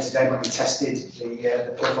we've heard today when we tested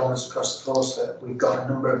the performance across the force that we've got a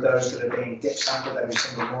number of those that are being dip sampled every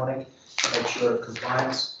single morning to make sure of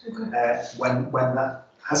compliance. When that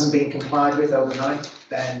hasn't been complied with overnight,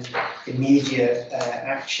 then immediate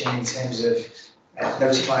action in terms of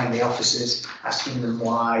notifying the officers, asking them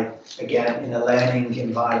why, again in a learning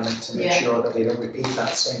environment to make sure that they don't repeat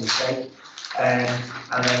that same mistake.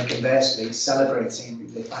 And then conversely,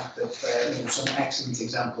 celebrating the fact that you know, some excellent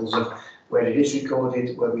examples of where it is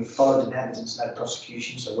recorded, where we followed an evidence-led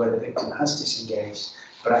prosecution, so where the victim has disengaged,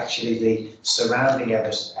 but actually the surrounding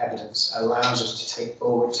evidence allows us to take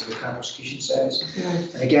forward to the Crown Prosecution Service.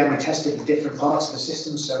 And again, we tested the different parts of the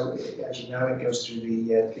system, so as you know, it goes through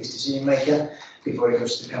the police decision maker before it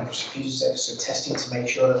goes to the Crown Prosecution Service, so testing to make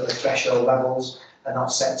sure that the threshold levels are not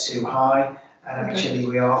set too high, and actually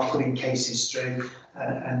we are putting cases through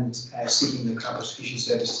and seeking the Crown Prosecution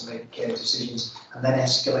Service to make decisions, and then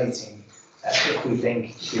escalating if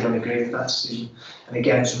we don't agree with that decision. And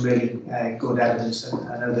again, some really good evidence, and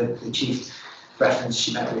I know that the Chief referenced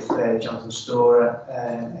she met with Jonathan Storer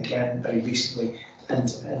again very recently, and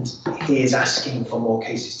he is asking for more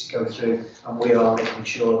cases to go through, and we are making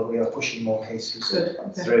sure that we are pushing more cases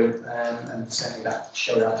through, and certainly that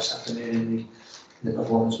showed up this afternoon in the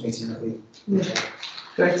performance meeting that we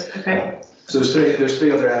Great, okay. So there's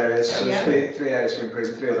three other areas. So there's three areas for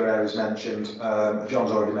improvement, three other areas mentioned.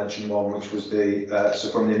 John's already mentioned one, which was so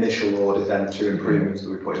from the initial audit then to improvements that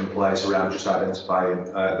we put in place around just identifying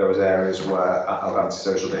those areas where of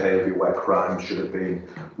antisocial behaviour where crime should have been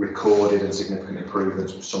recorded, and significant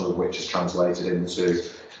improvements, some of which is translated into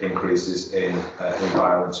increases in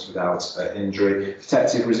violence without injury.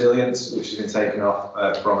 Detective resilience, which has been taken off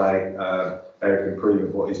from a area of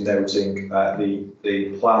improvement, but is noting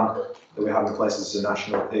the plan that we have in place as a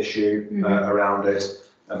national issue around it.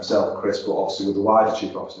 Myself and Chris, but obviously with the wider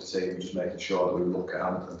Chief Officer team, just making sure that we look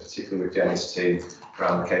at, and particularly with Jenny's team,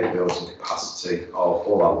 around the capability and capacity of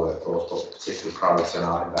all our workforce, but particularly priority on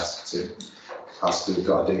our investigative capacity. We've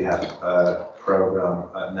got a DHEP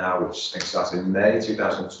programme now, which I think started in May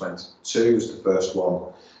 2022, was the first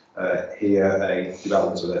one. Here, a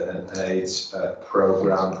development of an AIDS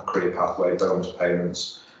programme, career pathway, bonus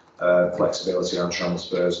payments, flexibility on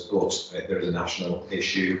transfers, but there is a national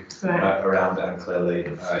issue around it, and clearly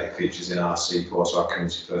it features in our C4, so our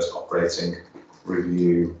community first operating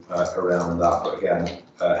review around that. But again,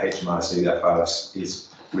 HMIC, the FRS's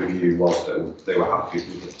review was that they were happy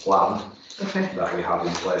with the plan that we had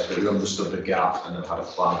in place, but we understood the gap and then had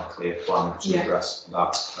a clear plan to address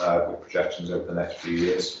that with projections over the next few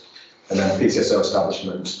years. And then PCSO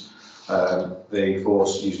establishment, the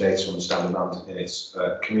force used data to understand demand in its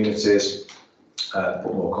communities,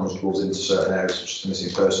 put more constables into certain areas such as the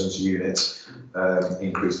missing persons unit,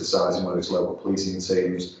 increase the size in one of its local policing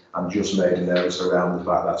teams, and just made a note around the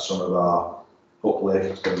fact that some of our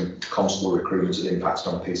uplift and constable recruitment has impacted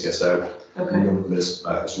on PCSO numbers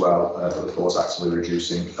as well, but the force actively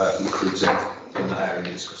reducing recruiting in that area.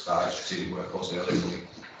 We discussed that at strategic workforce earlier in the week.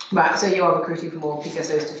 Right, so you are recruiting for more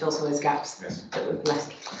PCSOs to fill some of those gaps that we've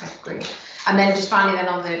left. Okay, great. And then just finally then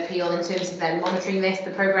on the appeal, in terms of then monitoring this,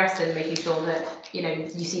 the progress and making sure that, you know,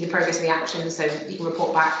 you see the progress of the action so you can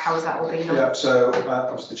report back, how is that all being done? Yeah, so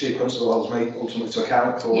obviously the Chief Constable holds me ultimately to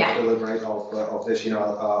account for delivery of this. You know,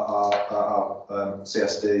 our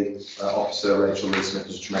CSD officer, Rachel Lee-Smith,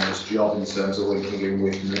 does a tremendous job in terms of linking in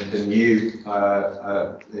with the new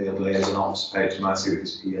liaison officer, HMIC, with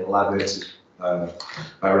his P11.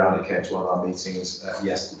 Around it came to one of our meetings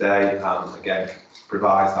yesterday, and again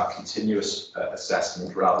provides that continuous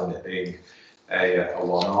assessment rather than it being a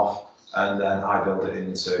one-off. And then I build it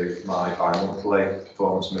into my bi-monthly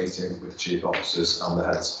performance meeting with the chief officers and the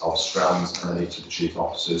heads of strands, and then each of the chief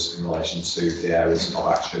officers in relation to the areas of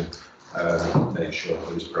action, make sure that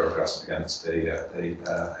there is progress against the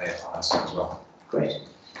AFIS as well. Great.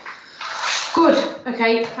 Good.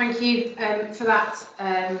 Okay. Thank you for that.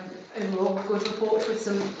 Overall, good report with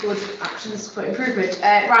some good actions for improvement.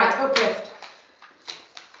 Right. Uplift.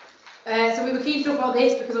 So we were keen to talk about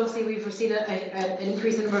this because obviously we've received an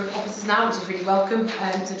increase in the number of officers now, which is really welcome.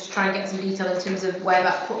 So to try and get some detail in terms of where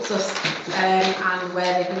that puts us and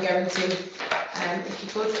where they've been going to. If you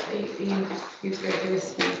could, you go through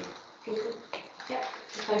this. Yeah,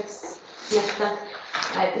 thanks, Nesta.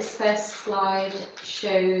 This first slide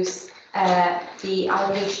shows the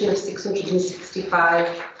allocation of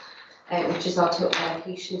 665, which is our total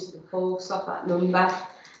allocation to the force of that number.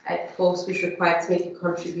 The force was required to make a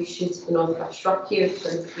contribution to the North West Rocky of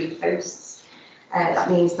 23 posts. That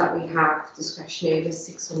means that we have discretion over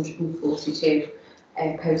 642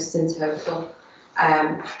 posts in total.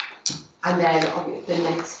 And then the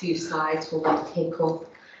next few slides will then pick up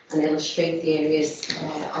and illustrate the areas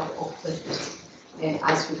of uplift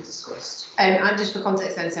as we've discussed. And just for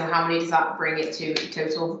context then, so how many does that bring it to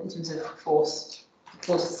total in terms of force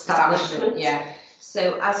establishment? Yeah.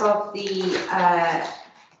 So as of the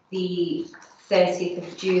 30th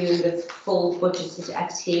of June, the full budgeted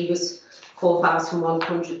FTE was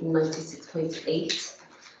 4,196.8.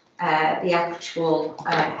 The actual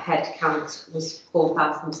head count was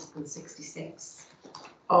 4,066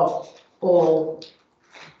 of all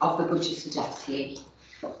of the budgeted FTE.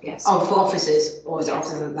 Yes. Of officers, or is it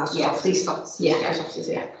officers and that's police officers. Yeah, those officers,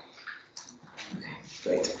 yeah. Okay,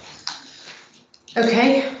 great.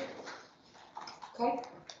 Okay. Okay.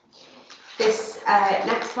 This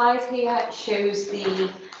next slide here shows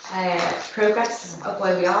the progress of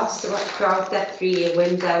where we are. So throughout that 3-year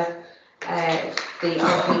window, the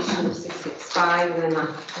allocation of 665, and then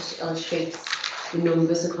that just illustrates the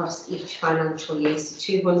numbers across each financial year. So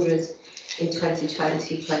 200 in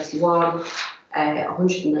 2020-21,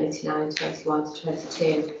 199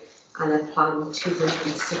 21-22, and a plan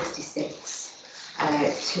 266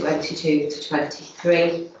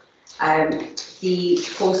 22-23. The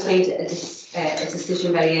force made a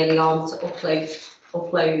decision very early on to upload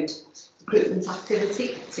recruitment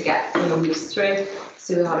activity to get the numbers through.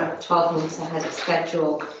 So we are 12 months ahead of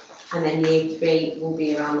schedule, and then year 3 will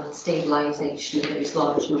be around that stabilisation of those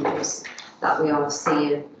large numbers that we are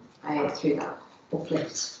seeing through that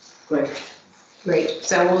uplift growth. Great.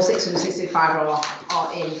 So all 665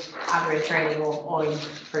 are in either in training or in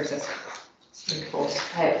process. Of course.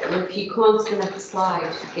 If you come on to the next slide,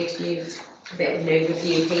 it gives you a bit of an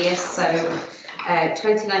overview here. So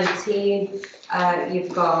 2019,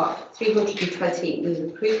 you've got 328 new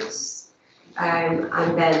recruits,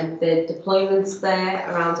 and then the deployments there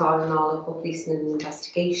around R&R, local policing and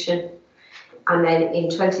investigation. And then in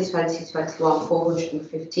 2020-21,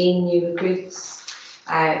 415 new recruits.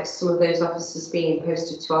 Some of those officers being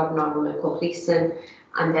posted to R&R and local policing,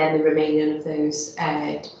 and then the remaining of those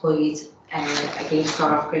deployed against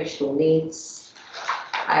our operational needs.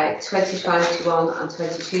 2021 and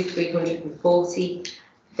 22, 340.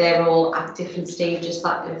 They're all at different stages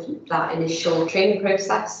that initial training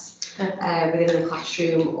process within the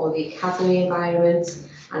classroom or the academy environment,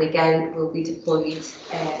 and again will be deployed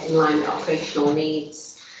in line with operational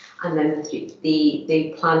needs. And then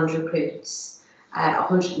the planned recruits,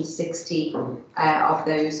 160 of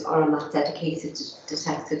those are on that dedicated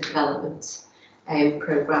detective development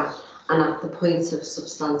programme, and at the point of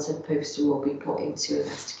substantive posting will be put into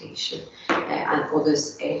investigation and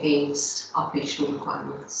others against operational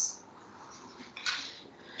requirements.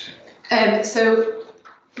 So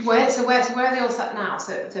where are they all set now?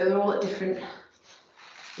 So they're all at different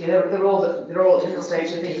Yeah, they're all at different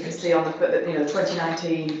stages. I think you can see on the, but you know,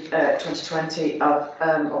 2019, 2020,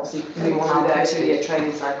 obviously moved through their 2-year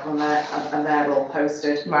training cycle and they're all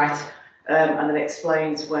posted. Right. And then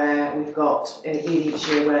explains where we've got in each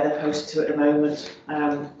year where they're posted to at the moment.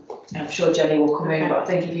 I'm sure Jenny will come in, but I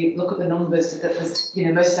think if you look at the numbers, that there's, you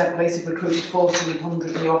know, Merseyside Police have recruited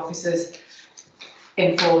 1,400 new officers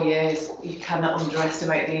in 4 years. You cannot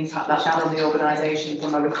underestimate the impact that's had on the organisation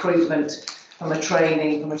from a recruitment, from a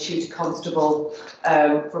training, from a tutor constable,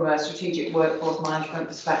 from a strategic workforce management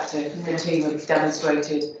perspective. The team have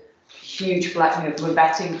demonstrated huge, from a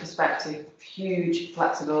vetting perspective, huge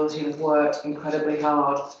flexibility and have worked incredibly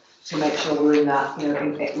hard to make sure we're in that, you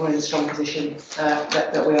know, we're in the strong position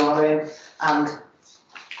that we are in, and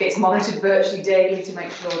it's monitored virtually daily to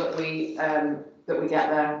make sure that we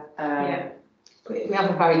get there. We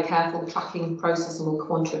have a very careful tracking process, and we'll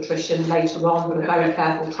come on to attrition later on, but a very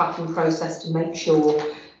careful tracking process to make sure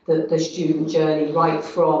that the student journey, right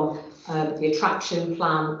from the attraction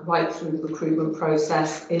plan, right through the recruitment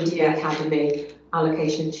process, into the academy,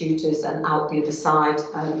 allocation of tutors and out the other side,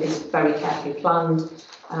 is very carefully planned.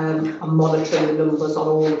 And monitoring the numbers on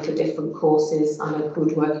all of the different courses, and a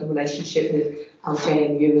good working relationship with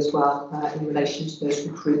LJMU as well in relation to those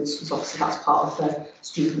recruits, because obviously that's part of the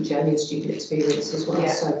student journey and student experience as well.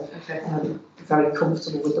 Yeah. So very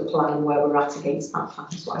comfortable with the plan and where we're at against that plan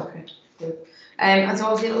as well. Okay. Good. And so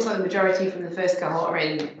obviously it looks like the majority from the first cohort are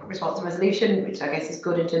in response and resolution, which I guess is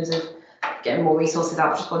good in terms of getting more resources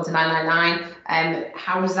out to respond to 999.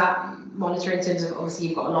 How does that monitor in terms of, obviously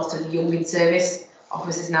you've got a lot of young in service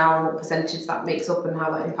officers now, and what percentage that makes up and how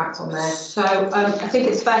that impacts on there? So I think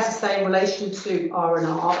it's fair to say in relation to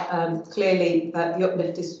R&R, clearly the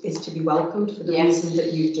uplift is to be welcomed for the reasons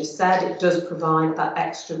that you've just said. It does provide that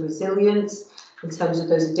extra resilience in terms of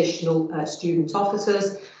those additional student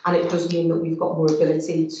officers, and it does mean that we've got more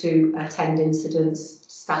ability to attend incidents,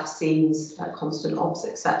 staff scenes, constant ops,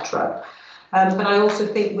 etc. But I also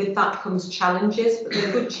think with that comes challenges, but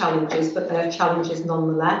they're good challenges, but they're challenges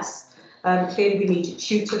nonetheless. Clearly we need to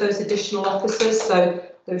tutor those additional officers, so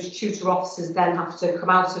those tutor officers then have to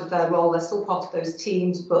come out of their role. They're still part of those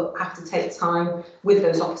teams, but have to take time with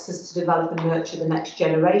those officers to develop and nurture the next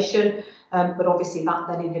generation. But obviously that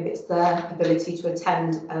then inhibits their ability to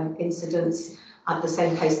attend incidents at the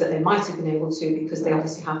same pace that they might have been able to, because they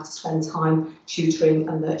obviously have to spend time tutoring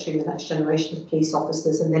and nurturing the next generation of police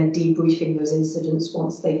officers and then debriefing those incidents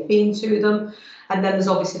once they've been to them. And then there's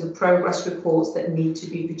obviously the progress reports that need to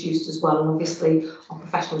be produced as well. And obviously our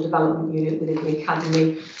professional development unit within the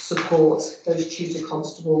academy supports those tutor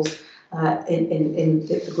constables in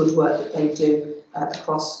the good work that they do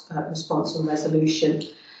across response and resolution.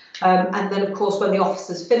 And then, of course, when the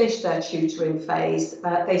officers finish their tutoring phase,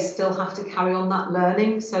 they still have to carry on that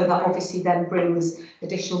learning. So that obviously then brings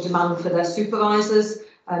additional demand for their supervisors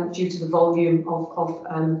due to the volume of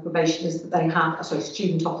probationers that they have, sorry,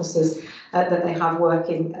 student officers that they have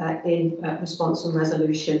working in response and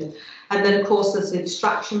resolution. And then, of course, there's the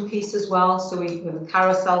extraction piece as well. So we have a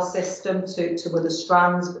carousel system to other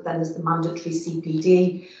strands, but then there's the mandatory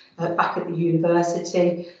CPD back at the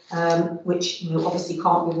university, which obviously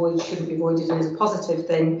can't be avoided, shouldn't be avoided, and is a positive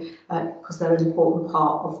thing because they're an important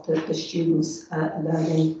part of the students'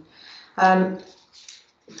 learning.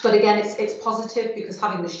 But again, it's positive because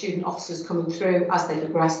having the student officers coming through as they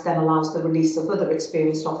progress then allows the release of other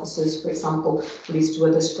experienced officers, for example, released to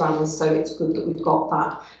other strands. So it's good that we've got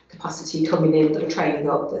that capacity coming in, that are training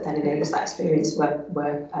up, that then enables that experience where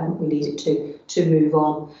we need it to move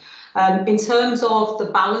on. In terms of the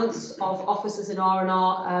balance of officers in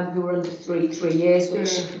R&R who are under three years,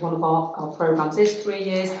 which one of our programmes is 3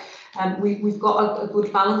 years, we've got a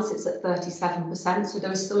good balance. It's at 37%, so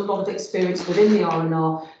there is still a lot of experience within the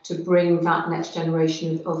R&R to bring that next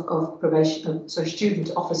generation of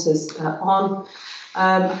student officers on.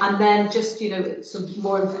 And then just, some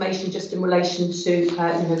more information just in relation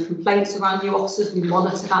to, complaints around new officers. We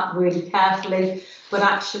monitor that really carefully, but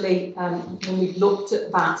actually, when we've looked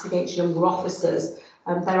at that against younger officers,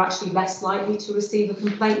 they're actually less likely to receive a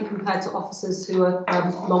complaint compared to officers who are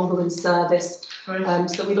longer in service.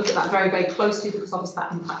 So we look at that very, very closely because obviously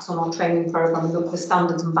that impacts on our training programme. We look at the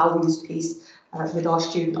standards and values piece with our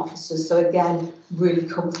student officers. So again, really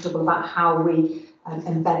comfortable about how we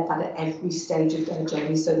embed that at every stage of their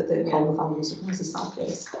journey so that they hold the values of Merseyside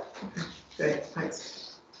Police. Great,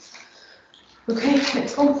 thanks. Okay,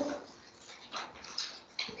 next one.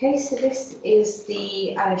 Okay, so this is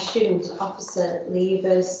the student officer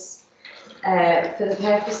leavers. For the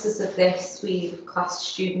purposes of this, we've classed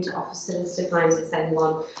student officer as defined as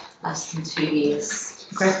anyone less than 2 years.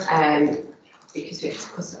 Okay. because we had to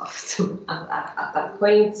cut it off at that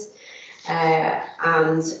point.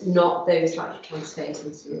 And not those that are transferred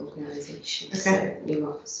into the organisation, so new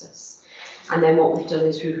officers. And then what we've done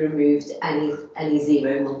is we've removed any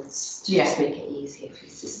 0 months to just make it easier for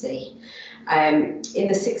you to see. In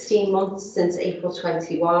the 16 months since April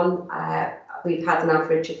 21, we've had an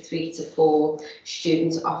average of 3 to 4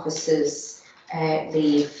 student officers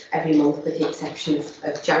leave every month, with the exception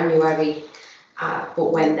of January.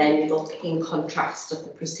 But when then you look in contrast of the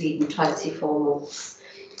preceding 24 months,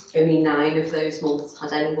 only 9 of those months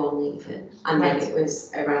had anyone leaving, and then it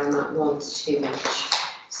was around that 1 to 2 much.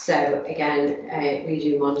 So again, we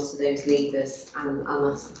do monitor those leavers, and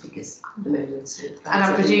that's the figures at the moment. And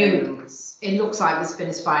I presume it looks like there's been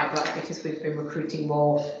a spike, but because we've been recruiting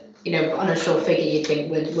more, you know, on a short figure, you'd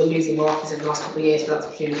think we're losing more officers in the last couple of years, but that's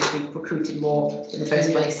presumably because we've recruited more in the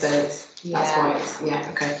first place. So that's why it's,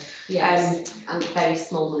 okay. Yes, and very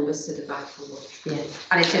small numbers to the back. Yeah.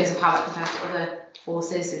 And in terms of how that compares to other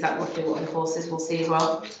forces, is that roughly what other forces we'll see as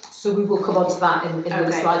well? So we will come on to that in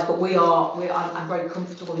the slides, but I'm very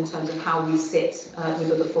comfortable in terms of how we sit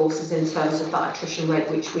with other forces in terms of that attrition rate,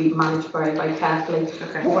 which we manage very, very carefully.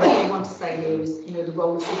 Okay. What I do want to say here is, you know, the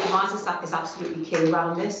role of supervisor staff is absolutely key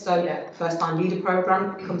around this. So first time leader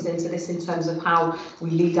programme comes into this in terms of how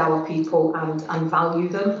we lead our people and value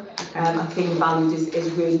them. And feeling valued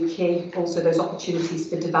is really key. Also those opportunities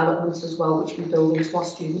for development as well, which we build into our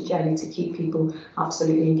student journey to keep people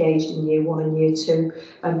absolutely engaged in year 1 and year 2.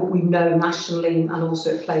 But we know nationally, and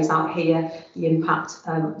also it plays out here, the impact,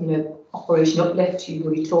 you know, Operation Uplift, you've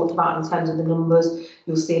already talked about in terms of the numbers.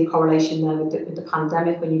 You'll see a correlation there with the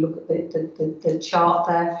pandemic when you look at the chart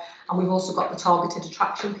there. And we've also got the targeted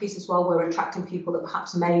attraction piece as well. We're attracting people that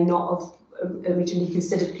perhaps may not have originally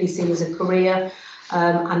considered policing as a career.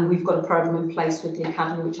 And we've got a programme in place with the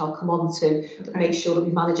Academy, which I'll come on to, that make sure that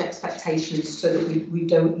we manage expectations so that we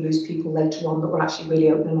don't lose people later on, that we're actually really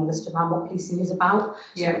open and honest about what policing is about,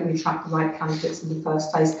 so that we attract the right candidates in the first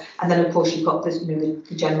place. And then, of course, you've got this, you know,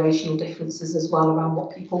 the generational differences as well around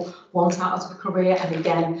what people want out of a career. And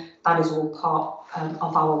again, that is all part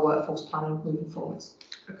of our workforce planning moving forward.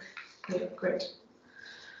 Okay, great.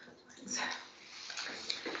 Thanks.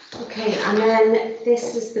 Okay, and then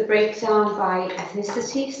this is the breakdown by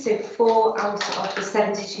ethnicity. So 4 out of the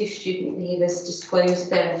 72 student leavers disclosed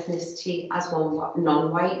their ethnicity as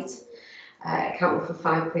non-white, accounting for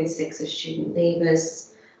 5.6 of student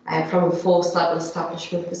leavers. From a force level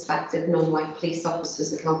establishment perspective, non-white police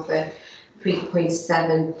officers account for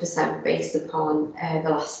 3.7% based upon the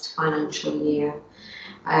last financial year.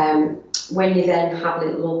 When you then have a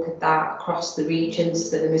little look at that across the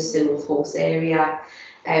regions, so the Merseyside Force area,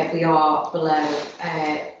 we are below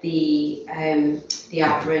the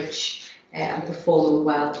average and performing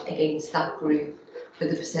well against that group for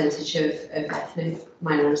the percentage of ethnic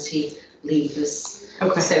minority leavers.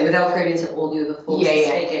 Okay. So without going into all the other forces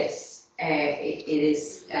figures, it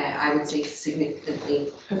is, I would say,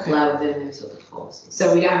 significantly lower than those other forces.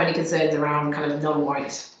 So we don't have any concerns around kind of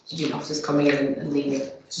non-white student officers coming in and leaving?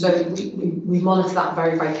 So we monitor that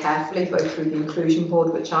very, very carefully, both through the inclusion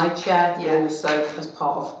board, which I chair, but also as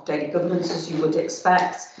part of daily governance, as you would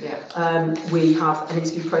expect. We have an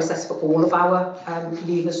interview process for all of our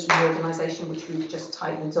leavers from the organisation, which we've just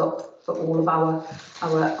tightened up for all of our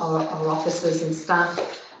officers and staff.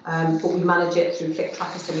 But we manage it through click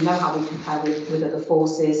trackers, so we know how we compare with other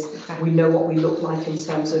forces. We know what we look like in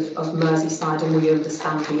terms of Merseyside, and we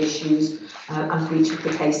understand the issues. And for each of the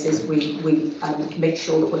cases, we make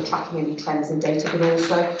sure that we're tracking any trends in data, but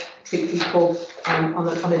also treat people on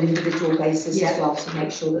an individual basis as well, to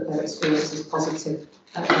make sure that their experience is positive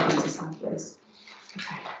at the Merseyside Police.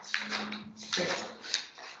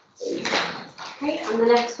 Okay, and the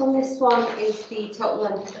next one, this one is the total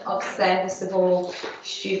length of service of all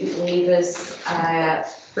student leavers,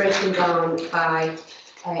 broken down by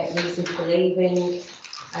reason for leaving,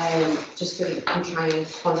 just so that we can try and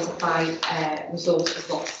quantify resources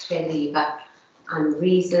lost per leaver and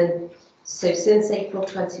reason. So since April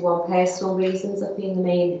 21, personal reasons have been the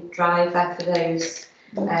main driver for those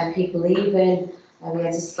people leaving. We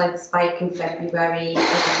had a slight spike in February, a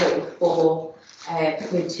total for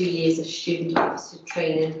 2 years of student officer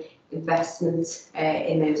training investment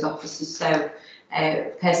in those officers. So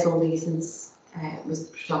personal reasons was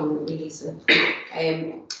the predominant reason.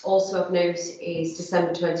 Also of note is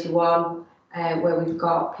December 21, where we've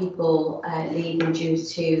got people leaving due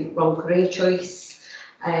to wrong career choice.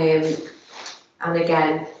 And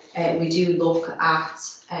again, we do look at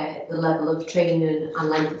the level of training and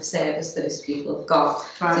length of service those people have got,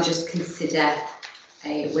 to just consider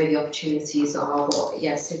where the opportunities are. But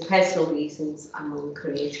yes, so personal reasons and wrong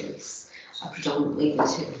career choice. predominantly the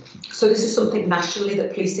two. So this is something nationally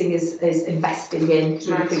that policing is investing in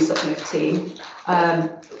through the Police Uplift team.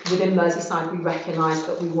 Within Merseyside, we recognise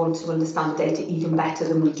that we want to understand data even better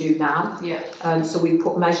than we do now. Yeah. So we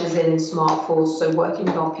put measures in Smart Force, so working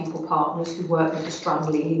with our people partners who work with the Strand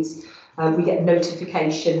leads. We get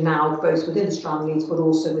notification now, both within the Strand leads, but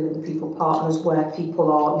also within the people partners, where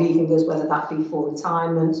people are leaving us, whether that be for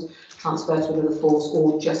retirement, transfer to another force,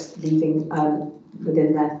 or just leaving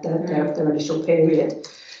within their initial period.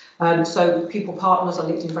 So people partners are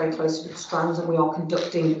linked in very closely with the Strands, and we are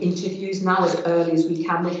conducting interviews now as early as we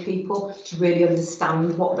can with people to really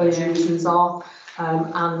understand what those reasons are.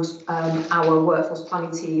 Our workforce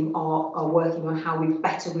planning team are working on how we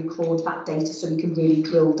better record that data so we can really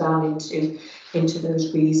drill down into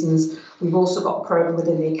those reasons. We've also got a programme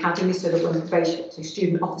within the academy so that when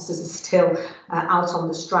student officers are still out on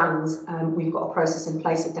the Strands, we've got a process in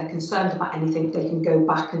place if they're concerned about anything, they can go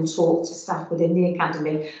back and talk to staff within the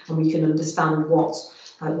academy, and we can understand what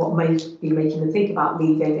may be making them think about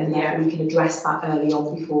leaving, and then we can address that early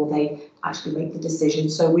on before they actually make the decision.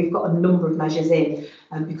 So we've got a number of measures in,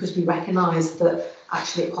 because we recognise that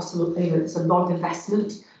actually it costs it's a lot of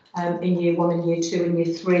investment in year 1 and year 2 and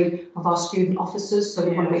year 3 of our student officers. So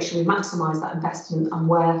we want to make sure we maximise that investment, and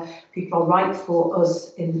where people are right for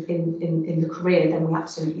us in the career, then we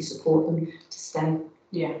absolutely support them to stay.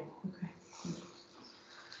 Yeah.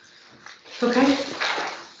 Okay.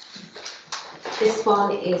 This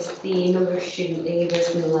one is the number of student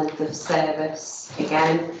leavers and the length of service.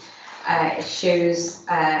 Again, it shows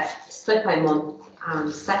split by month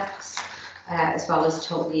and sex, as well as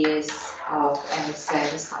total years of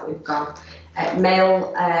service that we've got.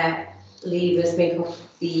 Male leavers make up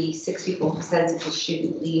the 64% of the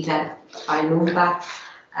student leader by number,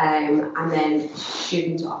 and then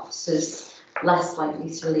student officers less likely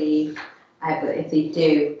to leave, but if they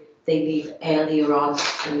do, they leave earlier on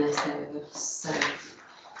in their service. So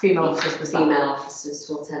Female officers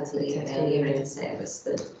will tend to leave earlier in the service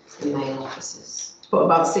than the male officers. But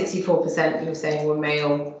about 64% you were saying were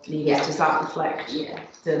male leavers. Does that reflect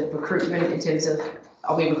the recruitment in terms of,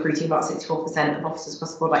 are we recruiting about 64% of officers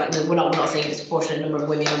across the board? Like, we're not saying it's a proportionate number of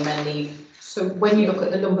women and men leave. So when you look at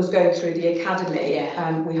the numbers going through the academy,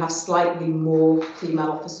 we have slightly more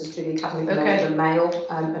female officers through the academy than male,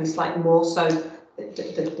 and slightly more. So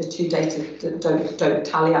the two data don't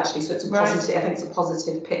tally actually. So it's a positive. I think it's a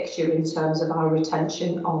positive picture in terms of our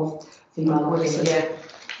retention of female officers. Yeah.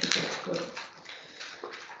 Okay,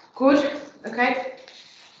 good. Okay.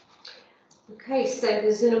 Okay, so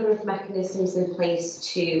there's a number of mechanisms in place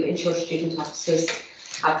to ensure student officers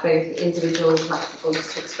have both individual and collective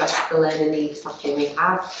voice to express the learning needs that they may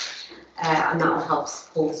have, and that will help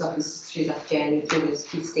support officers through that journey, through those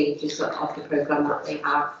key stages of the programme that they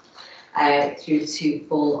have, through to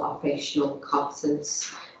full operational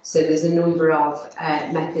competence. So there's a number of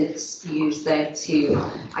methods used there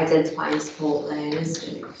to identify and support learners. I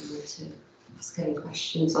don't know if you want to ask any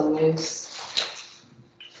questions on those.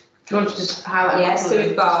 Do you want to just highlight? Yeah, so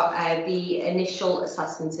we've got the initial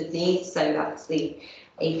assessment of needs, so that's the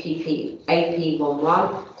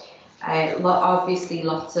AP11. Obviously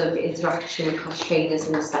lots of interaction with cross trainers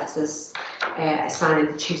and assessors,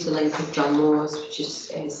 assigning the tutor link of John Moore's, which is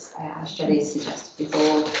as Jenny suggested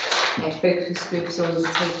before. Focus groups are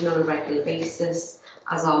undertaken on a regular basis,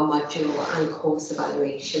 as are module and course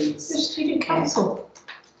evaluations. The student council.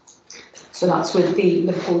 So that's with the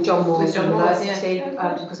Liverpool John Moore's University,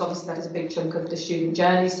 because obviously that is a big chunk of the student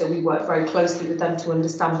journey. So we work very closely with them to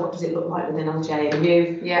understand what does it look like within our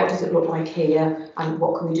JMU, what does it look like here, and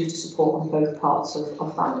what can we do to support on both parts of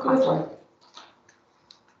that pathway.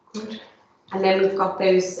 Good. And then we've got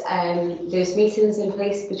those meetings in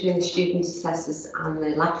place between the student assessors and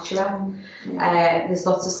the lecturer. There's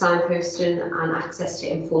lots of signposting and access to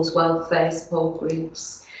enforced welfare support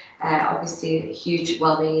groups. Obviously a huge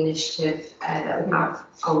wellbeing initiative that we have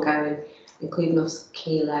ongoing, including us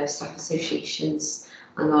Kilo staff associations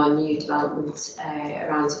and our new development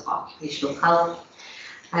around occupational health.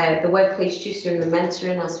 The workplace tutoring and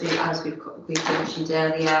mentoring, as we've mentioned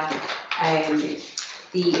earlier.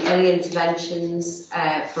 The early interventions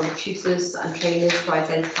from tutors and trainers to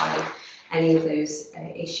identify any of those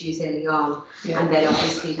issues early on, and then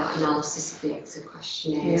obviously that analysis of the exit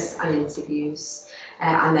questionnaires and interviews,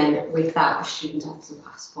 and then with that a student officer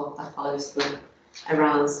passport that follows them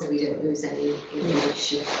around so we don't lose any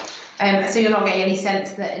information. So you're not getting any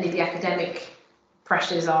sense that any of the academic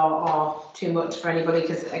pressures are too much for anybody,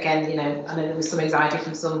 because again, you know, I know there was some anxiety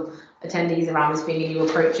from some attendees around this being a new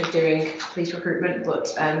approach of doing police recruitment,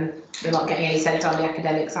 but we're not getting any sense on the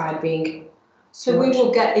academic side being So we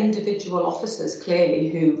will get individual officers clearly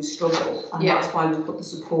who struggle, and Yeah. that's why we put the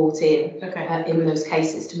support in Okay. those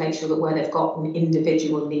cases to make sure that where they've got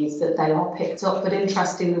individual needs that they are picked up. But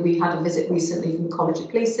interestingly, we had a visit recently from the College of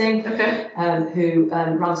Policing, Okay. who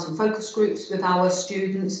ran some focus groups with our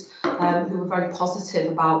students, who were very positive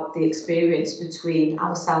about the experience between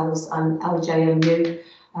ourselves and LJMU.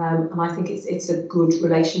 And I think it's a good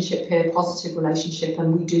relationship here, positive relationship,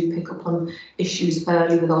 and we do pick up on issues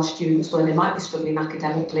early with our students where they might be struggling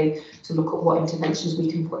academically to look at what interventions we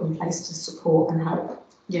can put in place to support and help.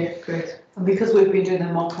 Yeah, great. And because we've been doing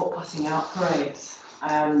the mock-up passing out parades,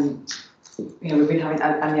 we've been having,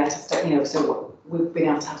 and yes, so we've been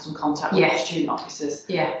able to have some contact with Yes. student officers,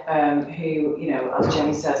 Yeah. who, as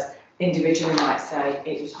Jenny says, individually might say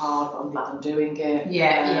it was hard, but I'm glad I'm doing it.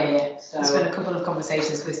 Yeah. So There's been a couple of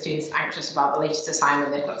conversations with students anxious about the latest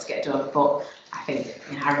assignment they've got to get done, but I think,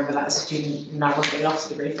 I remember that as a student, and I wasn't an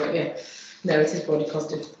officer degree, but yeah, no, it is broadly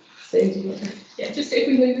positive. Yeah, just if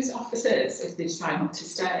we lose officers, if they decide not to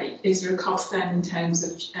stay, is there a cost then in terms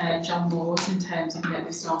of John Moores, in terms of,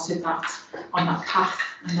 we started that on that path,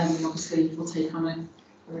 and then obviously we'll take on a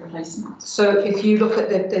replacement? So if you look at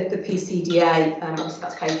the PCDA, obviously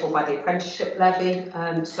that's paid for by the apprenticeship levy.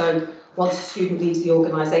 So once a student leaves the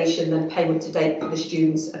organisation, then payment to date for the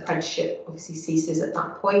student's apprenticeship obviously ceases at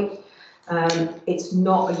that point. It's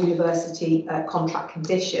not a university contract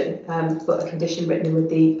condition, but a condition written with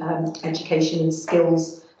the Education and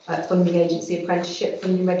Skills Funding Agency apprenticeship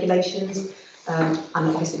funding regulations. And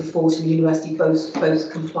obviously the Force and the university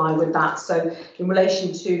both comply with that. So in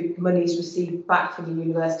relation to monies received back from the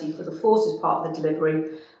university for the Force as part of the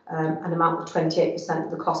delivery, an amount of 28%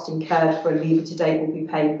 of the cost incurred for a leaver to date will be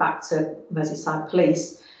paid back to Merseyside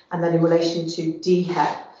Police. And then in relation to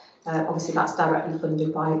DHEP, obviously that's directly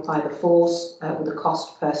funded by the Force with a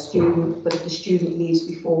cost per student, but if the student leaves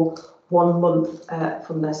before 1 month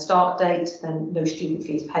from their start date, then no student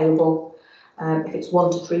fees payable. If it's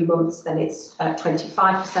 1 to 3 months, then it's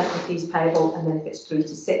 25% of the fees payable, and then if it's 3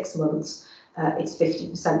 to 6 months, it's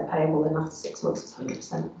 50% payable, and after 6 months, it's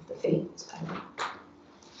 100% of the fee is payable.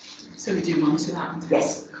 So we do monitor that? In terms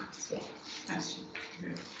Yes. of the cost. Yeah. Thanks.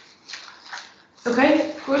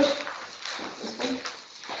 Okay, good.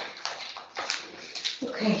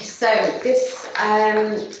 Okay, so this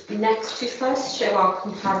next two slides show our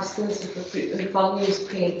comparisons of recruitment volumes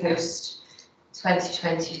pre and post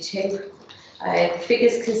 2022. The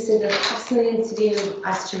figures consider passing the interview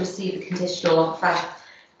as to receive a conditional offer,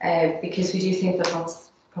 because we do think that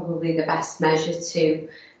that's probably the best measure to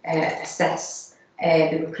assess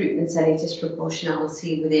the recruitment and any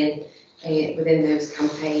disproportionality within those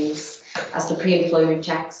campaigns, as the pre-employment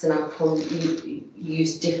checks and outcome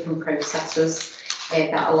use different processes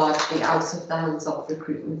that are largely out of the hands of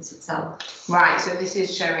recruitment itself. Right, so this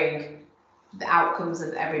is showing the outcomes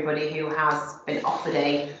of everybody who has been offered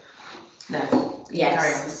a, no, carry on.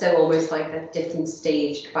 Yes, so almost like a different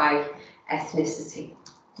staged by ethnicity.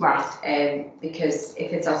 Right. Because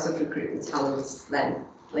if it's out of recruitment talents, then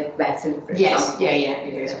like vetting, for Yes, example. yeah,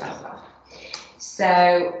 it goes past that.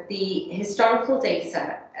 So the historical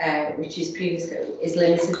data, which is previously, is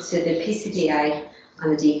limited to the PCDA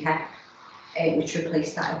and the DHEP, which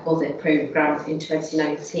replaced that above it programme in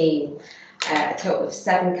 2019. A total of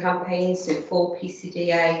 7 campaigns, so 4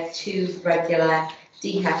 PCDA, 2 regular,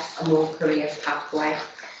 DHEP and 1 career pathway.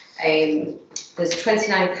 There's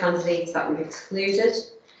 29 candidates that we've excluded.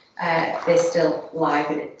 They're still live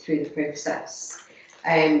in it through the process.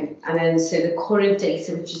 And then so the current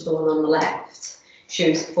data, which is the one on the left,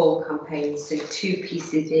 shows 4 campaigns, so 2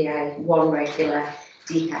 PCDA, 1 regular,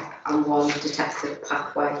 DHEP and 1 detective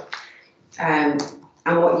pathway. And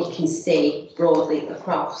what you can see broadly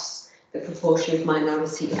across, the proportion of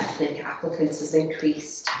minority ethnic applicants has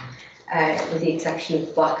increased, with the exception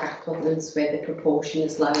of black applicants, where the proportion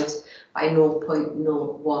is lowered by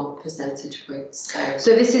 0.01 percentage points.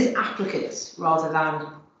 So this is applicants rather than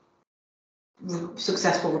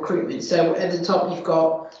successful recruitment. So at the top you've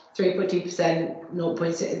got 3.2%,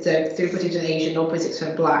 0.6, so 3.2% Asian,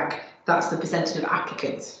 0.6% black. That's the percentage of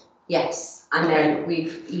applicants. Yes, and then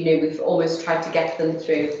we've almost tried to get them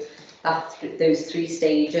through those 3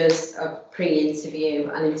 stages of pre-interview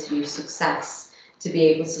and interview success to be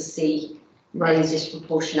able to see any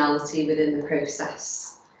disproportionality within the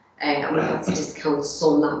process. And we've had to discount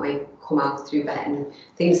some that might come out through vetting,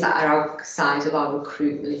 things that are outside of our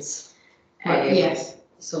recruitment Yes.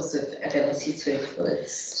 sort of ability to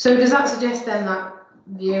influence. So does that suggest then that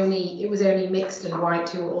it was only mixed and white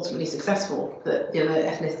who were ultimately successful, that the other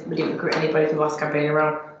ethnicity, we didn't recruit anybody for the last campaign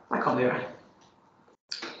around? That can't be right.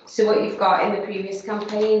 So what you've got in the previous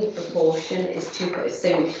campaign, the proportion is 2. So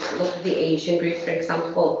if you look at the Asian group, for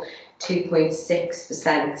example,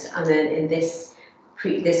 2.6%, and then in this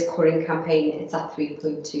current campaign, it's at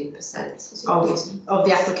 3.2%. Of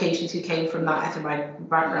the applications who came from that FMI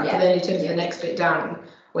background. Yeah. But then in terms of the next bit down,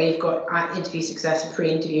 where you've got interview success and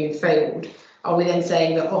pre-interview and failed, are we then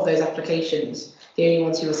saying that of those applications, the only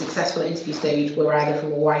ones who were successful at interview stage were either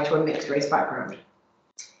from a white or a mixed race background?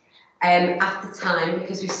 At the time,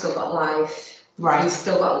 because we've still got we've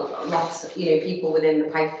still got lots of people within the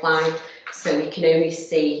pipeline, so we can only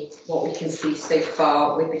see what we can see so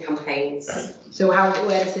far with the campaigns. So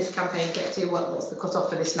where does this campaign get to? What's the cut-off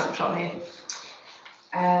for this snapshot here?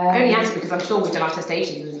 I only answer because I'm sure we've done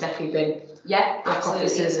attestations and there's definitely been black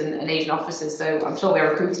officers and Asian officers, so I'm sure we're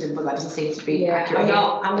recruiting them, but that doesn't seem to be accurate. I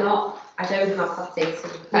don't have that data.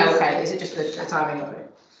 Oh, okay, is it just the timing of it?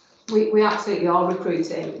 We absolutely are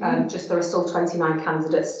recruiting, just there are still 29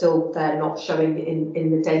 candidates still there not showing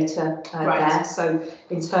in the data there. So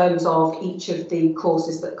in terms of each of the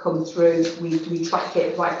courses that come through, we track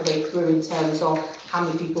it right the way through in terms of how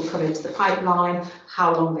many people come into the pipeline,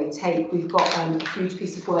 how long they take. We've got a huge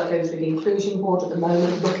piece of work going through the inclusion board at the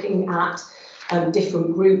moment, looking at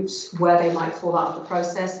different groups, where they might fall out of the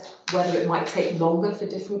process, whether it might take longer for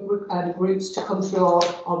different groups to come through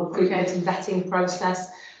our recruitment and vetting process.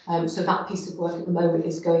 So that piece of work at the moment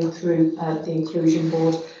is going through the inclusion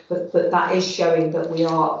board, but that is showing that we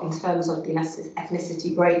are, in terms of the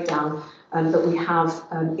ethnicity breakdown, that we have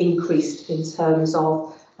increased in terms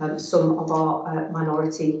of some of our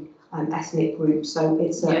minority ethnic groups. So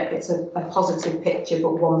it's a positive picture,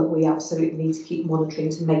 but one that we absolutely need to keep monitoring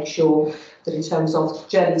to make sure that in terms of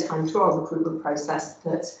journey time through our recruitment process,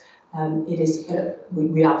 that it is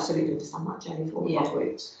we absolutely understand that journey for all of our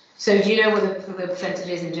groups. So do you know what the percentage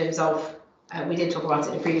is in terms of, we did talk about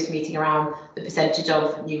it in a previous meeting around the percentage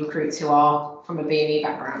of new recruits who are from a BME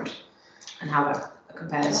background and how that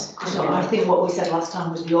compares? I think what we said last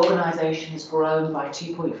time was the organisation has grown by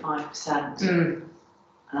 2.5%. And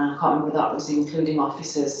I can't remember that was including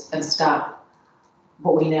officers and staff.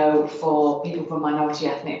 But we know for people from minority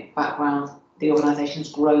ethnic background, the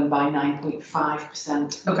organisation's grown by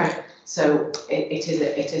 9.5%. Okay. So it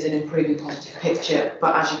is an improving positive picture,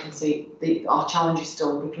 but as you can see, our challenge is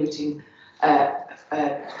still recruiting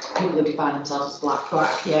people who define themselves as black.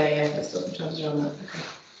 There's still some challenges on that. Okay.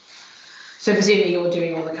 So presumably you're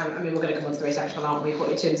doing all the we're going to come on to the race action, aren't we? But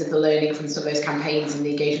in terms of the learning from some of those campaigns and the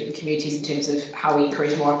engagement with the communities in terms of how we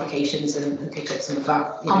encourage more applications and pick up some of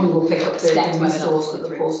that. And we will pick up the resource that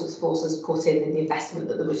the force has put in and the investment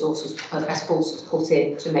that the resources force has put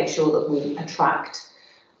in to make sure that we attract,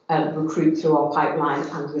 recruit through our pipeline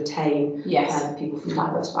and retain people from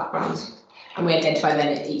diverse backgrounds. And we identify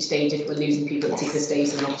then at each stage if we're losing people at particular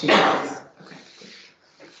stages and opportunities.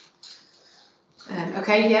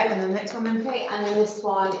 Okay, and then the next one then. Okay, and then this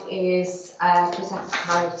one is protected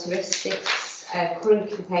characteristics, current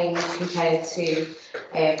campaigns compared to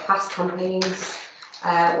past campaigns.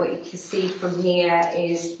 What you can see from here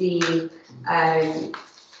is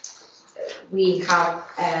we have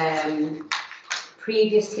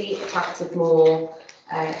previously attracted more,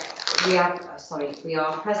 we are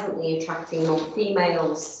presently attracting more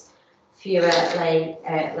females, fewer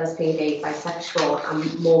lesbian, gay, bisexual,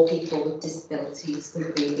 and more people with disabilities than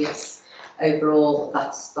previous. Overall,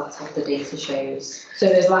 that's what the data shows. So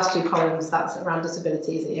those last two columns, that's around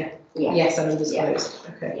disability, is it? Yeah. Yes, and undisclosed.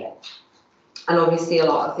 Okay. Yeah. And obviously a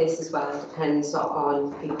lot of this as well depends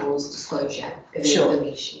on people's disclosure of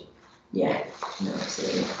information. Yeah, no,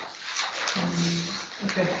 absolutely.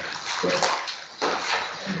 Okay, good.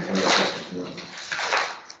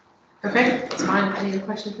 Okay, that's fine. Any other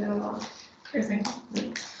questions there?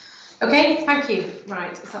 Okay, thank you.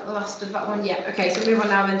 Right, is that the last of that one? Yeah, okay, so move on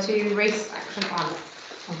now then to race action plan.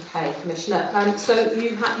 Okay, Commissioner. So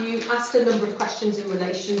you asked a number of questions in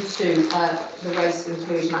relation to the race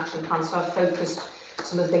inclusion action plan. So I've focused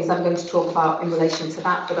some of the things I'm going to talk about in relation to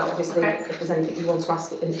that, but obviously if there's anything you want to ask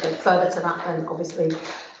further to that, then obviously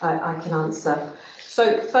I can answer.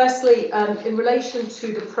 So firstly, in relation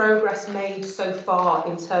to the progress made so far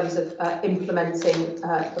in terms of implementing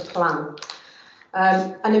the plan,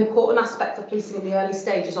 an important aspect for policing in the early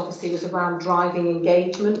stages obviously was around driving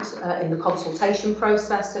engagement in the consultation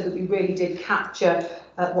process, so that we really did capture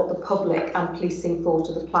what the public and policing thought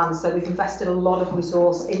of the plan. So we've invested a lot of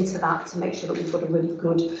resource into that to make sure that we've got a really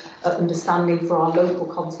good understanding for our local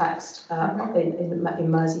context in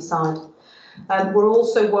Merseyside. We're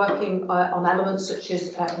also working on elements such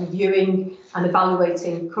as reviewing and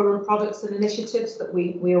evaluating current products and initiatives that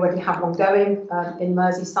we already have ongoing in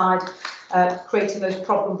Merseyside, creating those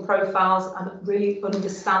problem profiles and really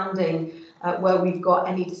understanding where we've got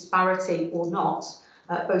any disparity or not,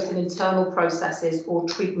 both in internal processes or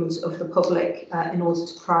treatment of the public in order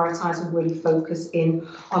to prioritise and really focus in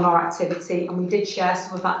on our activity. And we did share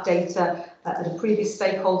some of that data at a previous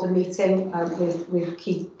stakeholder meeting with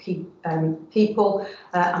key people,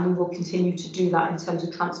 and we will continue to do that in terms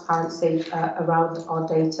of transparency around our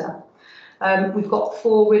data. We've got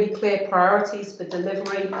 4 really clear priorities for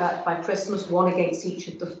delivery by Christmas, one against each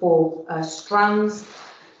of the 4 strands.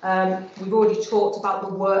 We've already talked about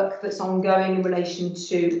the work that's ongoing in relation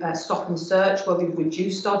to stop and search, where we've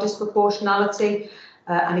reduced our disproportionality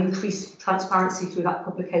and increased transparency through that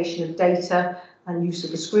publication of data and use of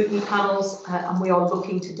the scrutiny panels, and we are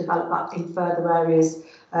looking to develop that in further areas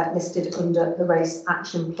listed under the Race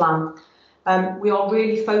Action Plan. We are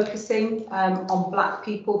really focusing on black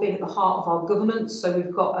people being at the heart of our governance, so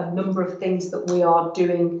we've got a number of things that we are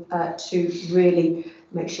doing to really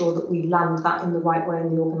make sure that we land that in the right way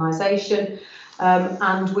in the organisation.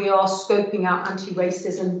 And we are scoping out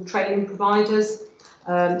anti-racism training providers.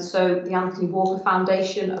 So the Anthony Walker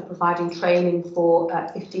Foundation are providing training for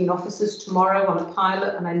 15 officers tomorrow on a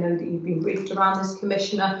pilot, and I know that you've been briefed around this,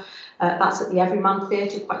 Commissioner. That's at the Everyman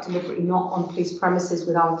Theatre, quite deliberately not on police premises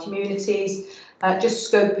with our communities.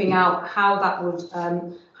 Just scoping out how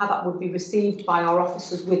that would be received by our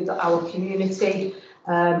officers with our community.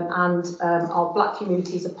 And our black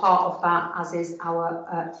community is a part of that, as is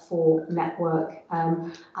our 4 network,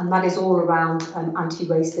 and that is all around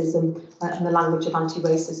anti-racism, and the language of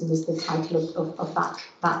anti-racism is the title of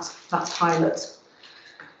that pilot.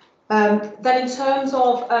 Then in terms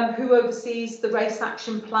of who oversees the Race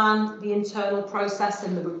Action Plan, the internal process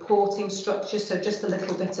and the reporting structure, so just a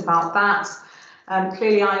little bit about that.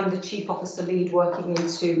 Clearly I am the Chief Officer Lead working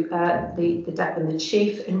into the Dep and the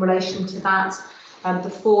Chief in relation to that.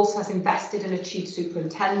 The force has invested in a Chief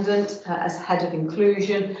Superintendent as Head of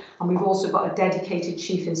Inclusion, and we've also got a dedicated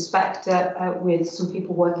Chief Inspector with some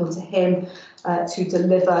people working to him to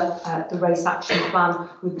deliver the Race Action Plan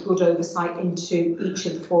with good oversight into each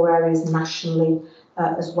of the 4 areas nationally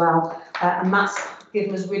as well. And that's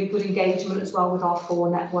given us really good engagement as well with our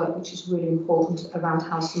 4 network, which is really important around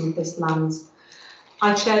how some of this lands.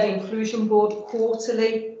 I chair the Inclusion Board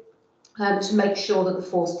quarterly, to make sure that the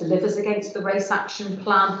force delivers against the Race Action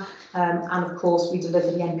Plan, and of course we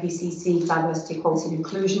deliver the NPCC Diversity, Equality and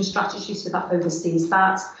Inclusion Strategy, so that oversees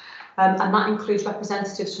that, and that includes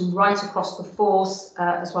representatives from right across the force,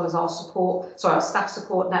 as well as our staff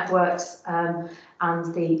support networks, and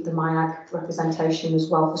the MIAG representation as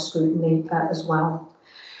well for scrutiny as well.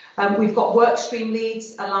 We've got work stream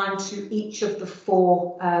leads aligned to each of the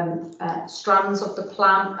 4 strands of the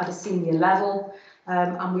plan at a senior level.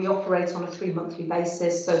 And we operate on a 3-monthly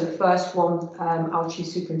basis. So the first one, our Chief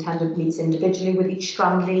Superintendent meets individually with each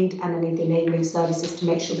strand lead and any of the enabling services to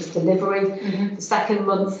make sure there's delivery. The second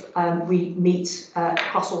month, we meet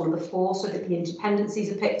across all of the 4 so that the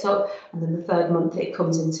interdependencies are picked up. And then the third month, it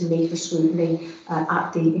comes into me for scrutiny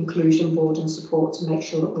at the Inclusion Board and support to make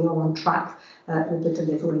sure that we are on track with the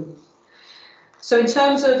delivery. So in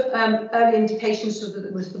terms of early indications of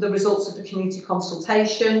the results of the community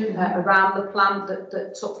consultation around the plan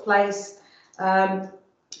that took place,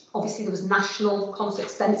 obviously there was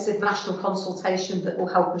extensive national consultation that will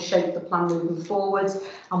help us shape the plan moving forward,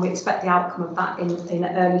 and we expect the outcome of that in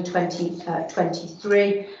early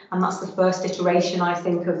 2023, and that's the first iteration, I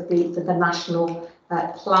think, of the national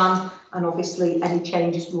plan, and obviously any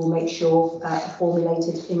changes we will make sure are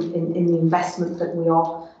formulated in the investment that we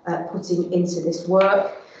are putting into this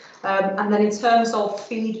work. And then in terms of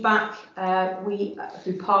feedback, we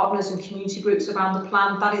through partners and community groups around the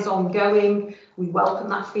plan, that is ongoing. We welcome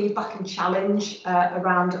that feedback and challenge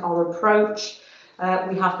around our approach.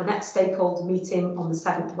 We have the next stakeholder meeting on the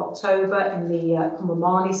 7th of October in the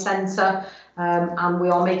Cumbermarnie Centre, and we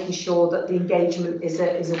are making sure that the engagement is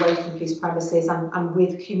away from police premises and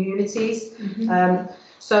with communities.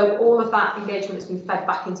 So all of that engagement has been fed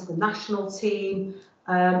back into the national team.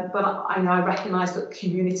 But I recognise that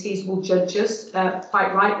communities will judge us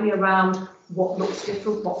quite rightly around what looks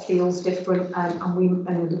different, what feels different,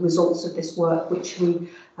 and the results of this work, which we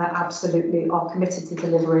absolutely are committed to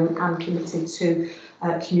delivering and committed to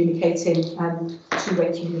communicating,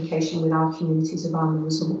 two-way communication with our communities around the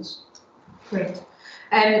results. Great.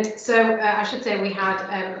 So I should say we had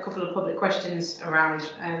a couple of public questions around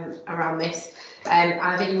this. And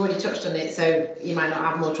I think you've already touched on it, so you might not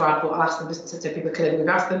have more to add, but I'll ask them so people clearly we've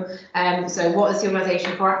asked them. So what is the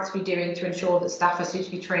organisation proactively doing to ensure that staff are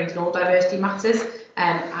suitably trained in all diversity matters?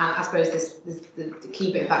 And I suppose the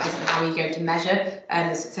key bit of that is how are you going to measure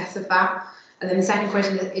the success of that? And then the second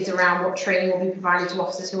question is around what training will be provided to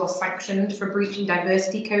officers who are sanctioned for breaching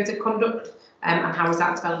diversity codes of conduct, and how is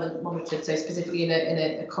that development monitored? So specifically in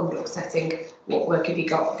a conduct setting, what work have you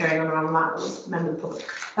got going on around that as a member of the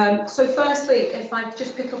public? So firstly, if I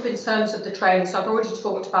just pick up in terms of the training, so I've already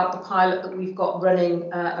talked about the pilot that we've got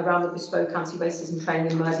running around the bespoke anti-racism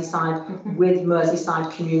training in Merseyside with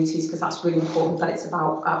Merseyside communities, because that's really important that it's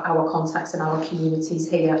about our context and our communities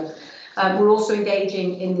here. We're also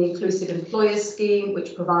engaging in the Inclusive Employers Scheme,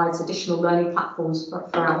 which provides additional learning platforms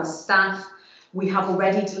for our staff. We have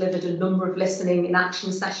already delivered a number of listening in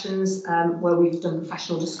action sessions where we've done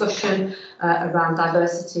professional discussion around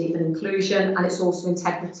diversity and inclusion, and it's also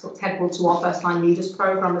integral to our First Line Leaders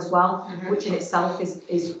programme as well, which in itself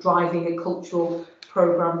is driving a cultural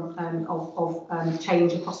programme of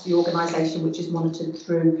change across the organisation, which is monitored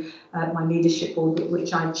through my leadership board,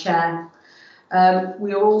 which I chair.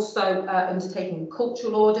 We are also undertaking a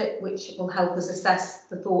cultural audit, which will help us assess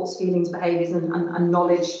the thoughts, feelings, behaviours and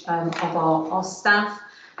knowledge of our staff,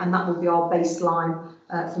 and that will be our baseline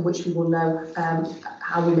from which we will know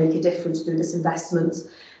how we make a difference through this investment.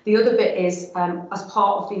 The other bit is, as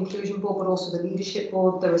part of the Inclusion Board, but also the Leadership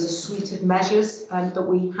Board, there is a suite of measures that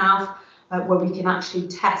we have where we can actually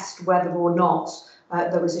test whether or not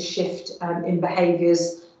there is a shift in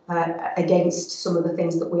behaviours against some of the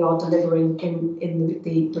things that we are delivering in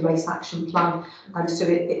the race action plan. So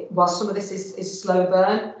while some of this is slow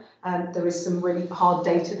burn, there is some really hard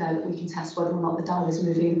data there that we can test whether or not the dial is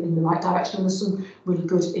moving in the right direction. And there's some really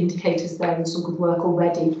good indicators there and some good work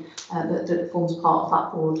already that forms part of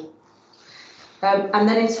that board. And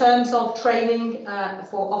then in terms of training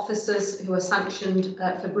for officers who are sanctioned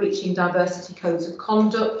for breaching diversity codes of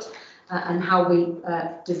conduct, and how we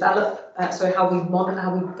develop, how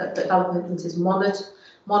development is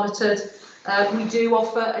monitored. We do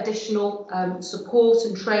offer additional support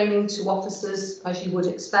and training to officers, as you would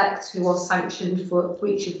expect, who are sanctioned for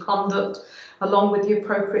breach of conduct, along with the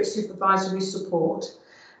appropriate supervisory support.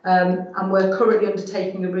 And we're currently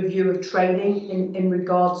undertaking a review of training in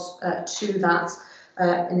regards to that,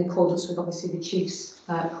 in accordance with obviously the Chief's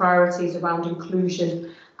priorities around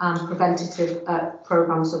inclusion and preventative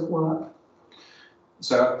programmes of work.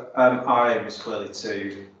 So our aim is clearly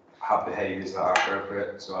to have behaviours that are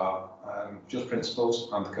appropriate to our just principles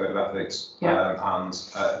and the code of ethics, and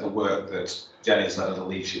the work that Jenny has led on the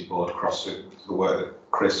leadership board across the work that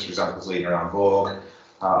Chris, for example, is leading around Borg,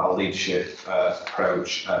 our leadership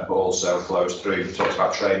approach, but also flows through. We talked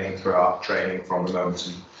about training, through our training from the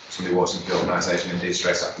moment somebody walks into the organisation, indeed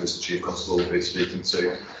straight after this, the Chief Constable will be speaking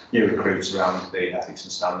to new recruits around the ethics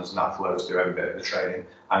and standards, and that flows through every bit of the training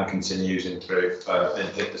and continues in through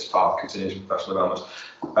this part of continuous professional development.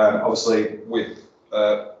 Obviously, with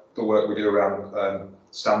the work we do around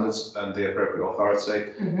standards and the appropriate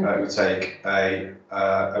authority, we take a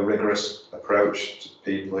rigorous approach to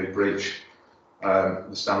people who breach the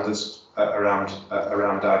standards around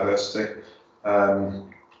diversity.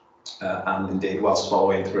 And indeed, whilst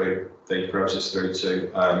following through the process through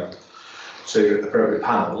to appropriate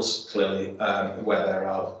panels, clearly where there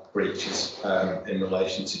are breaches particularly in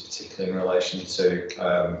relation to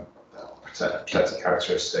protected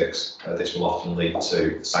characteristics, this will often lead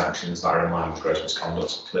to sanctions that are in line with gross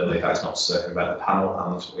misconduct. Clearly, that is not to circumvent the panel,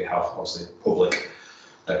 and we have obviously public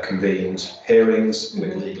convened hearings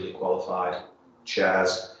with legally qualified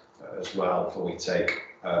chairs as well, before we take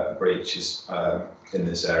breaches in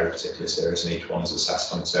this area particularly serious, and each one is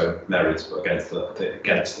assessed on its own merits, but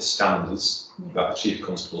against the standards that the Chief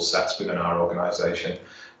Constable sets within our organisation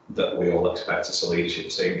that we all expect as a leadership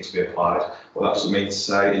team to be applied. Well, that doesn't mean to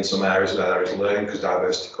say in some areas where there is learning, because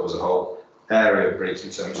diversity covers a whole area of breach in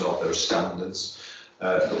terms of those standards,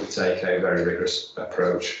 but we take a very rigorous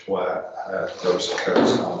approach where those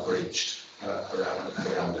codes are breached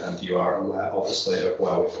around, and you are aware obviously of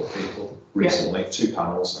where we put people recently, 2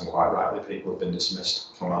 panels, and quite rightly people have been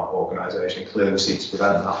dismissed from our organisation. Clearly we seek to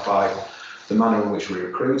prevent that by the manner in which we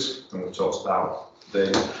recruit, and we've talked about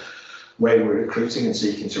the way we're recruiting and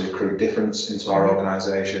seeking to recruit difference into our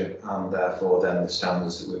organisation, and therefore then the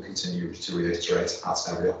standards that we'll continue to reiterate at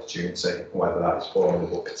every opportunity, whether that is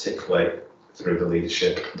formally but particularly through the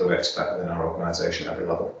leadership that we expect within our organisation at every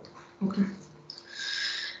level. Okay.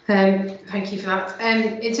 Thank you for that.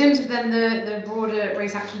 In terms of then the broader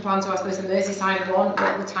race action plan, so I suppose the Merseyside one, what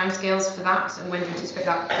are the timescales for that, and when do you anticipate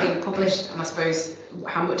that being published? And I suppose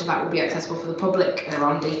how much of that will be accessible for the public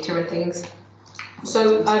around data and things?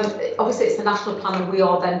 So obviously it's the national plan, and we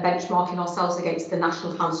are then benchmarking ourselves against the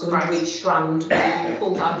national plan. So under each strand, we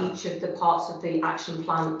pulled out each of the parts of the action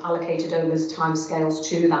plan, allocated over as timescales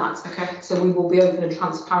to that. Okay. So we will be open and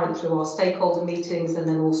transparent through our stakeholder meetings, and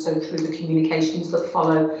then also through the communications that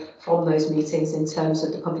follow from those meetings in terms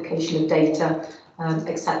of the publication of data,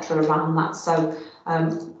 etc. around that. So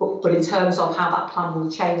but in terms of how that plan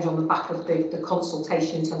will change on the back of the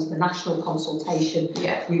consultation, in terms of the national consultation,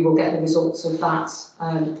 we will get the results of that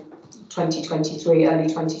 2023, early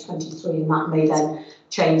 2023, and that may then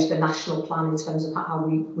change the national plan in terms of how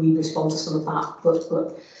we respond to some of that.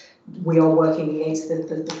 But we are working against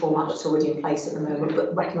the format that's already in place at the moment,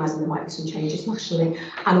 but recognising there might be some changes nationally,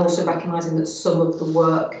 and also recognising that some of the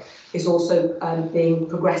work is also being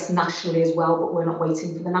progressed nationally as well, but we're not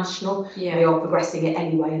waiting for the national. We are progressing it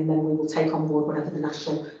anyway, and then we will take on board whatever the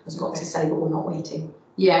national has got to say, but we're not waiting.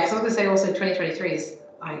 Yeah, because I was going to say also 2023 is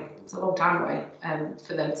it's a long time away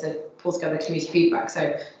for them to pull together community feedback,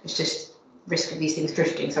 so it's just risk of these things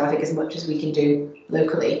drifting. So I think as much as we can do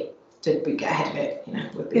locally to get ahead of it,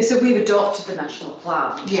 would be. Yeah, so we've adopted the national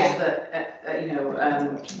plan. Yeah. That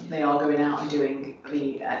they are going out and doing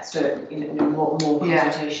the extra, more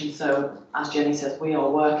consultation. So as Jenny says, we are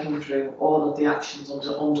working through all of the actions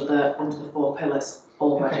under the 4 pillars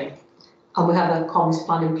already. Okay. And we have a comms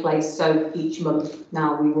plan in place, so each month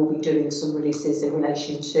now we will be doing some releases in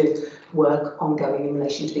relation to work ongoing in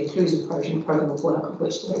relation to the inclusion programme of work, of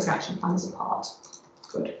which the race action plan is a part.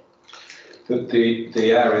 Good.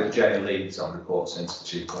 The area that Jenny leads on reports into the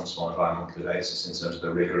Chief Constable on a bi-monthly basis in terms of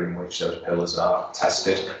the rigour in which those pillars are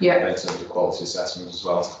tested, in terms of quality assessment as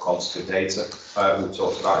well as the quantitative data. We've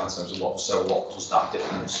talked about in terms of what does that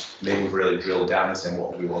difference mean. We've really drilled down and saying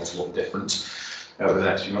what do we want to look different over the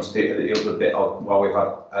next few months. The other bit of, while we've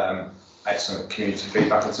had excellent community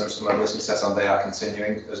feedback in terms of some of the listening sets on, they are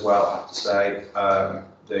continuing as well, I have to say.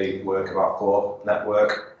 The work of our core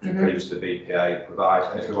network, improves the BPA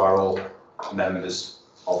provide, and who are all members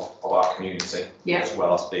of our community, as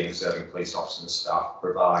well as being serving police officers and staff,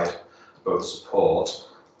 provide both support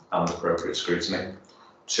and appropriate scrutiny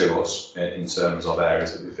to us in terms of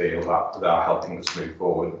areas that we feel that are helping us move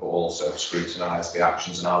forward, but also scrutinise the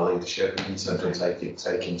actions and our leadership in terms of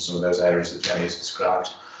taking some of those areas that Jenny has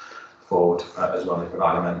described forward, as well as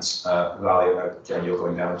provide immense value. Jenny, you're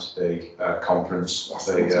going down to the conference,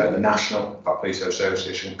 the National Police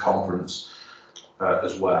Association conference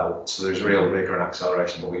as well. So there's real rigour and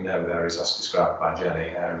acceleration, but we know there is, as described by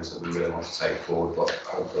Jenny, areas that we really want to take forward, but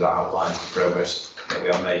hopefully that outlines the progress that we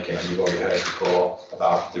are making. And you've already heard before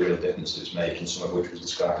about the real difference it's making, some of which was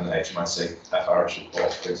described in the HMIC FRS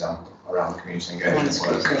report, for example, around community engagement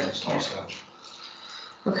work.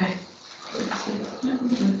 Okay.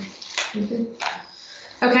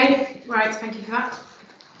 Okay, right, thank you for that.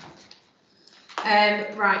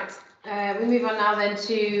 We move on now then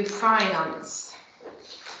to finance.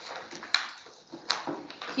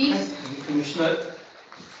 Keith? Thank you, Commissioner.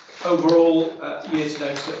 Overall, year to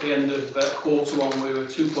date at the end of Q1, we were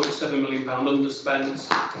 £2.7 million underspent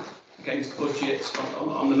against budget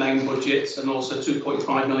on the main budget, and also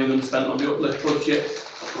 £2.5 million underspent on the uplift budget.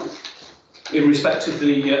 In respect of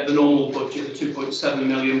the normal budget, the 2.7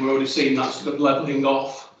 million, we're already seeing that sort of levelling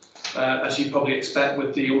off, as you probably expect,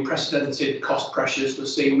 with the unprecedented cost pressures we're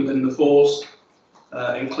seeing within the force,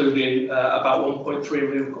 including about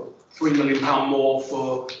 £1.3 million more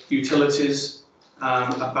for utilities,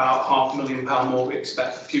 about £500,000 more we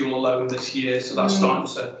expect for fuel alone this year. So that's starting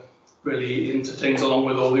to really into things, along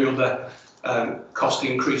with all the other cost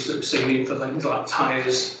increase that we're seeing for things like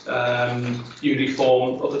tyres,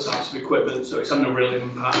 uniform, other types of equipment. So it's having a real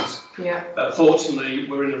impact. Fortunately,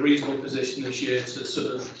 we're in a reasonable position this year to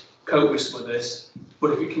sort of cope with this.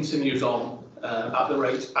 But if it continues on at the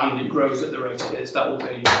rate, and it grows at the rate it is, that will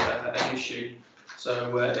be an issue.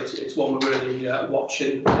 So it's one we're really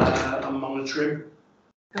watching and monitoring.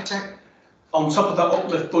 Okay. On top of that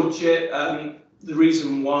uplift budget, the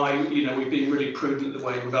reason why, we've been really prudent the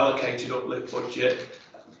way we've allocated uplift budget,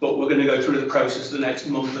 but we're going to go through the process the next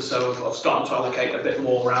month or so of starting to allocate a bit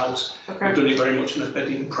more out. Okay. We've done it very much in a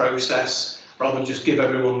bidding process rather than just give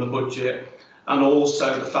everyone the budget. And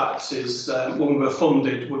also the fact is, when we were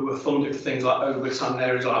funded for things like overtime and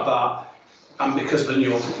areas like that. And because of the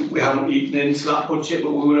new, we haven't eaten into that budget,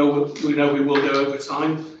 but we know we will do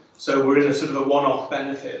overtime. So we're in a sort of a one-off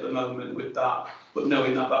benefit at the moment with that, but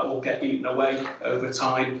knowing that that will get eaten away over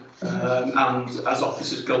time, and as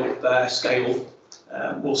officers go up their scale,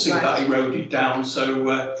 we'll see that eroded down.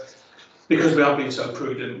 So because we have been so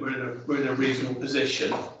prudent, we're in a reasonable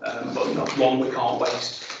position, but not one we can't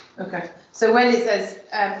waste. Okay. So when it says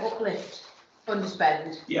uplift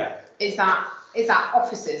underspend, Yeah. Is that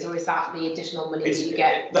officers or is that the additional money that you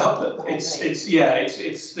get? It's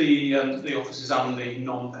the officers and the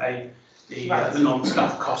non-pay, the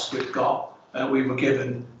non-staff costs we've got. We were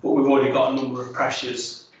given, but we've already got a number of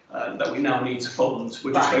pressures that we now need to fund.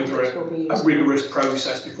 We're just going through a rigorous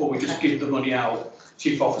process before we just give the money out.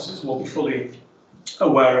 Chief officers will be fully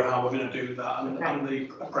aware of how we're going to do that and the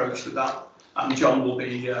approach with that. And John will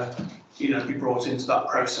be, be brought into that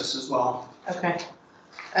process as well. Okay.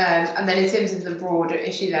 And then in terms of the broader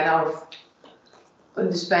issue then of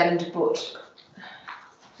underspend, but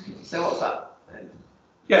so what's that?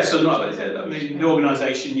 Yeah, so the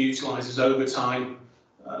organisation utilises overtime,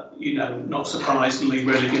 not surprisingly,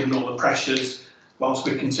 really given all the pressures, whilst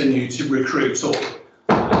we continue to recruit up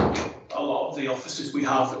a lot of the officers we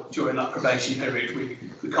have during that probation period,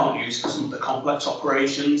 we can't use for some of the complex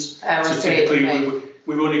operations. So typically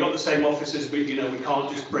we've only got the same officers, we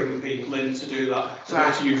can't just bring people in to do that. So we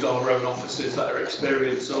have to use our own officers that are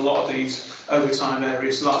experienced in a lot of these overtime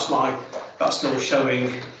areas. So that's why that's still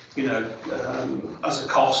showing, as a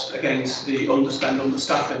cost against the underspend,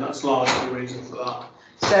 understaffing. That's largely the reason for that.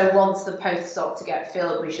 So once the posts start to get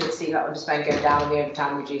filled, we should see that underspend go down and the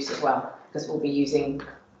overtime reduce as well, because we'll be using.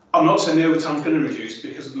 I'm not saying the overtime's going to reduce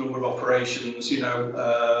because of the number of operations,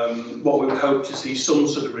 what we would hope to see some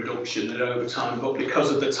sort of reduction in overtime, but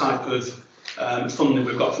because of the type of funding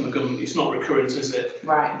we've got from the government, it's not recurrent, is it?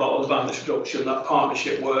 Right. But of bandage reduction, that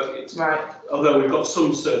partnership work, although we've got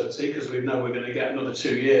some certainty because we know we're going to get another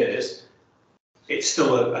 2 years, it's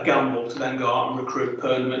still a gamble to then go out and recruit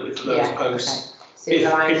permanently for those posts. Okay.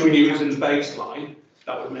 So if we knew it was in the baseline,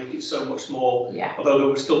 that would make it so much more, although there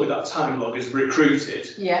would still be that time log as recruited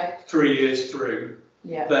 3 years through,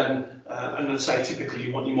 then, and I'd say typically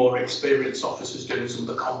you want your more experienced officers doing some of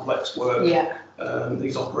the complex work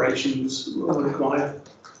these operations will require.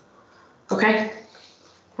 Okay,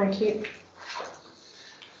 thank you.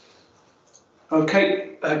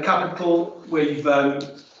 Okay, capital, we've,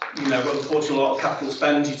 unfortunately a lot of capital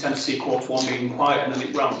spend, you tend to see Q1 being quiet and then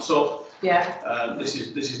it ramps up. This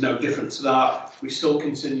is no different to that. We still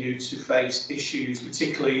continue to face issues,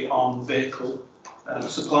 particularly on vehicle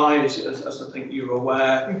supply, as I think you're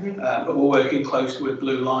aware. But we're working closely with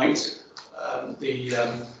Blue Light, the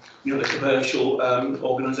commercial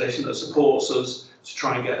organisation that supports us to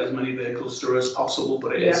try and get as many vehicles through as possible.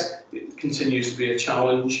 But it continues to be a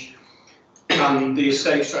challenge. And the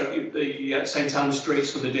estate strategy, the St Anne's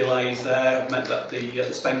Streets, with the delays there, meant that the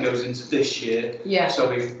spend goes into this year. So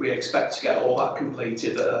we expect to get all that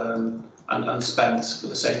completed and spent for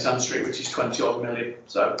the St Anne's Street, which is 20 odd million.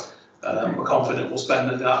 So we're confident we'll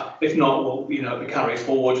spend that. If not, we'll be carried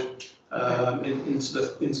forward into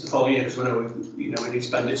the following year, because we know we need to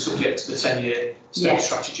spend it subject to the 10-year state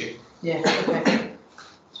strategy.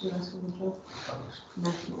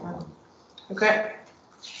 Okay.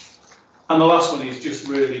 And the last one is just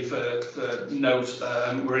really for note,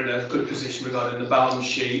 we're in a good position regarding the balance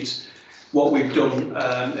sheet. What we've done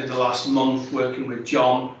in the last month working with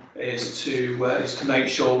John is to make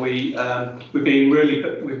sure we've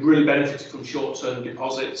really benefited from short-term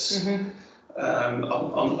deposits and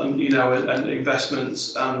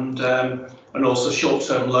investments and also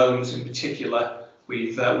short-term loans in particular.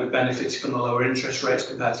 We've benefited from the lower interest rates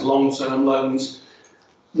compared to long-term loans.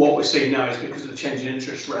 What we're seeing now is because of the change in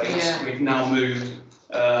interest rates, we've now moved,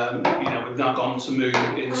 we've now gone to move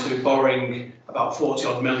into borrowing about 40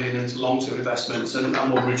 odd million into long-term investments and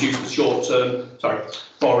we'll reduce the short-term,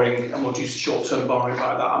 borrowing, and we'll reduce the short-term borrowing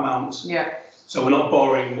by that amount. So we're not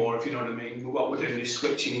borrowing more, if you know what I mean. What we're doing is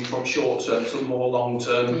switching from short-term to more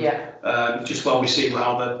long-term, just while we see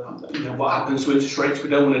how what happens to interest rates. We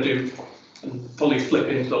don't want to do and fully flip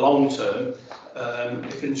into the long-term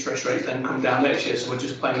if interest rates then come down next year, so we're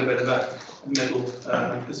just playing a bit of a middle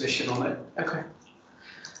position on it. Okay.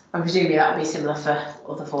 I'm presuming that will be similar for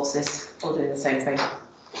other forces, all doing the same thing.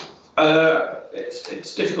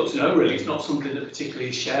 It's difficult to know really. It's not something that particularly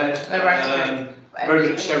is shared. Very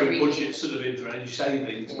good at sharing budgets sort of into energy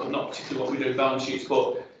savings, but not particularly what we do in balance sheets.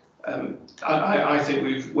 But I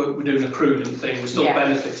think we're doing a prudent thing. We're still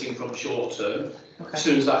benefiting from short term. As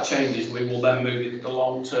soon as that changes, we will then move into the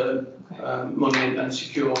long term money and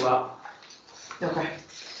secure that. Okay.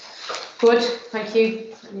 Good. Thank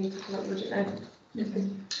you.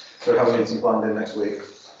 So we have a meeting planned in next week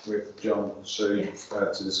with John Sue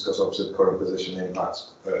to discuss obviously the current position, the impact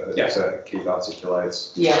that Keith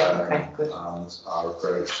articulates, okay, good. and our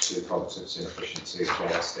approach to competency and efficiency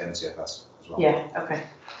against the NCFS as well. Yeah, okay.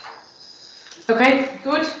 Okay,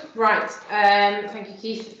 good, right, thank you,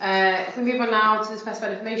 Keith. If we move on now to the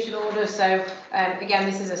specified information order, so again,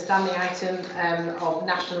 this is a standing item of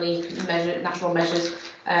national measures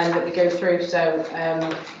that we go through, so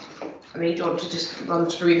I mean, do you want to just run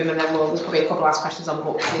through them and then there's probably a couple of last questions on the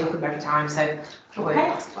book to look at every time, so.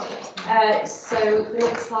 Okay. So the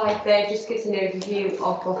next slide there just gives an overview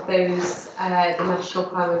of what those the National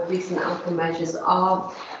Crime and Policing Outcome measures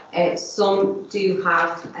are. Some do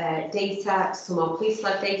have data, some are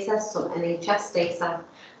police-led data, some NHS data,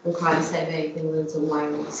 and Crime Survey of England and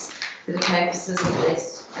Wales. For the purposes of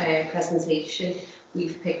this presentation,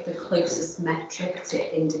 we've picked the closest metric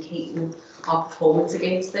to indicating our performance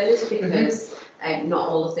against those, because not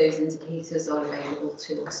all of those indicators are available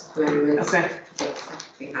to us at the moment. Okay.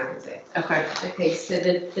 Behind it. Okay. Okay, so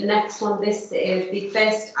the next one, this is the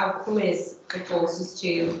first outcome is the forces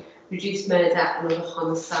to reduce murder and other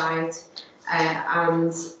homicide,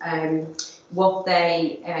 and what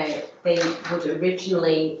they would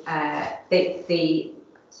originally the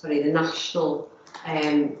national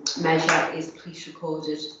measure is police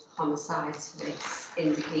recorded homicides for this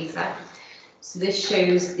indicator. So this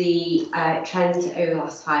shows the trend over the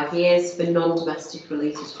last 5 years for non-domestic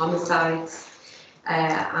related homicides,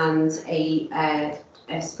 and a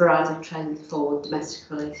sporadic trend for domestic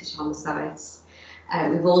related homicides.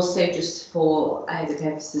 We've also, just for the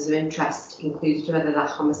purposes of interest, included whether that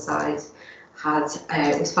homicide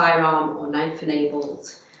was firearm or knife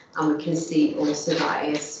enabled, and we can see also that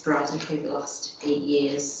is sporadic over the last 8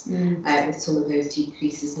 years, with some of those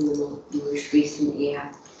decreases in the most recent year.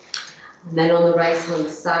 And then on the right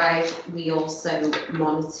hand side, we also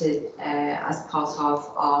monitored as part of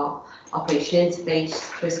our operation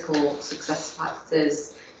interface critical success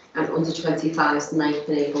factors and under 25s knife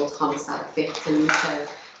enabled homicide victims. So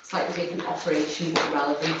slightly different operation but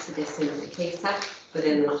relevant to this indicator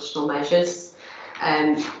within the national measures.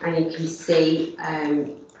 And you can see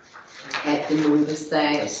the numbers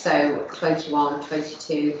there. So 21,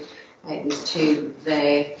 22, there's 2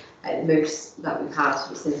 there. The most that we've had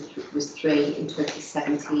was 3 in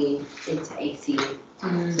 2017 into 18. So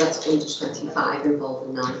that's under 25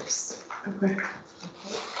 involving knives. Okay.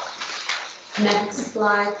 Next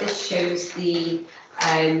slide. This shows the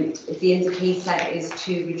indicator is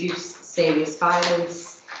to reduce serious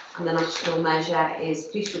violence, and the national measure is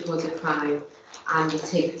police reported crime and the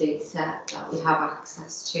TIG data that we have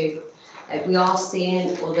access to. We are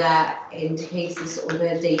seeing other indicators,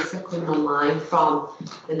 other data coming online from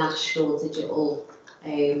the national digital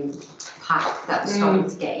pack that we're starting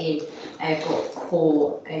to get in, but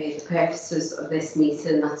for the purposes of this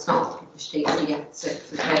meeting, that's not published data yet, so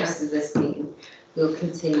for the purposes of this meeting, we'll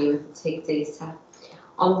continue with the TIG data.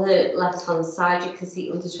 On the left hand side, you can see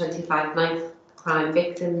under 25 knife crime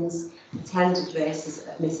victims attended versus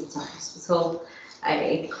admitted to hospital.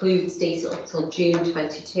 It includes data up till June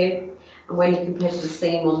 22. And when you compare to the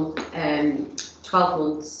same one, 12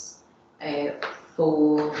 months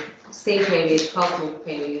for same period, 12-month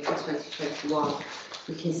period for 2021,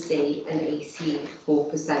 we can see an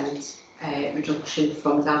 84% reduction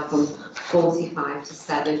down from 45 to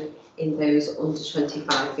 7 in those under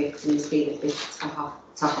 25 victims being admitted to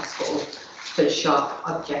hospital for a sharp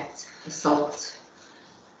object assault.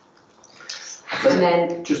 And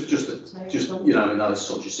then just you know, that is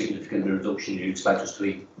such a significant reduction. You expect us to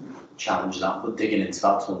be challenging that, but digging into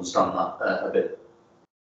that to understand that a bit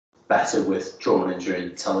better with Trauma and Injury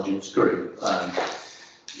Intelligence Group.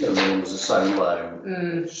 The numbers are so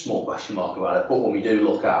low, small question mark about it. But when we do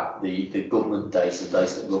look at the government data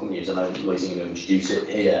that government use, I know Louise is going to introduce it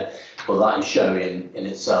here, but that is showing in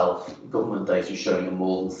itself, government data is showing a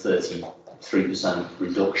more than 33%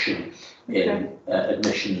 reduction in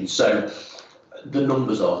admissions. So the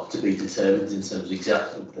numbers are to be determined in terms of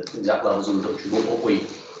exact levels of reduction. But what we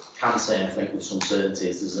can say, I think, with some certainty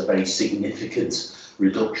is there's a very significant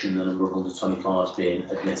reduction in the number of under 25s being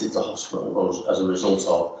admitted to hospital as a result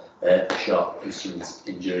of a sharp instrument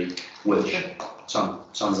injury, which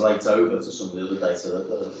translates over to some of the other data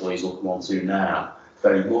that Louise will come on to now.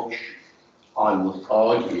 Very much, I would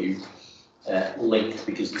argue, linked,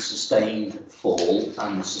 because the sustained fall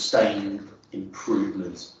and the sustained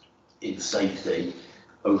improvement in safety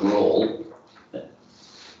overall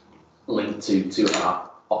linked to our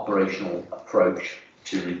operational approach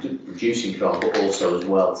to reducing crime, but also as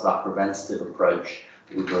well to that preventative approach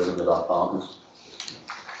that we've chosen with our partners.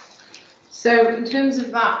 So in terms of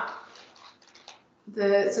that,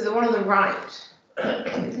 the one on the right,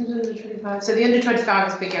 so the under 25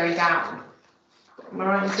 has been going down. Am I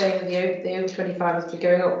right in saying the over 25 has been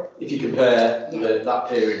going up? If you compare that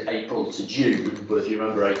period April to June, but if you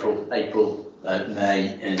remember April,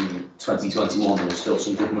 May in 2021, there were still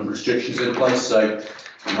some government restrictions in place, so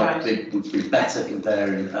it would be better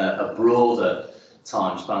comparing a broader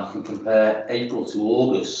time span. If we compare April to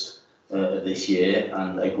August this year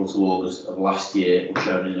and April to August of last year, we're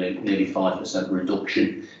showing nearly 5%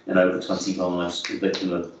 reduction in over 25s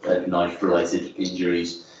victim of knife-related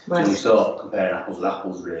injuries. So when we start comparing apples with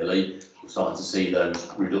apples, really, we're starting to see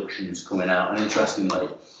those reductions coming out. And interestingly,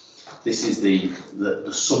 this is the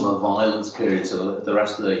summer violence period, so the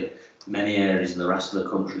rest of the many areas in the rest of the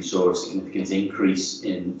country saw a significant increase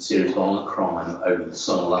in serious violent crime over the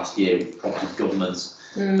summer last year, which prompted governments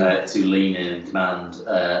to lean in and demand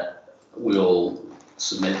we all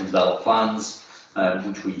submit and develop plans,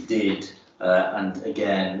 which we did. And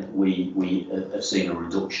again, we have seen a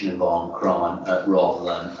reduction in violent crime rather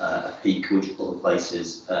than a peak, which other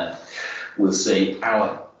places will see.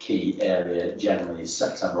 Our key area generally is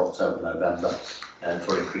September, October, November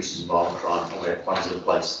for increases in violent crime, and we have plans in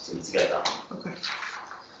place to mitigate that. Okay.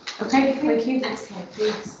 Okay, thank you. Next slide,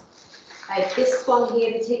 please. This one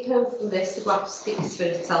here, the take home from this, the graph speaks for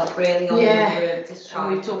itself really on the number of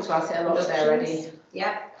discharge. We've talked about it a lot today already.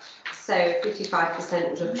 Yep. So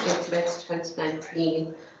 55% reduction compared to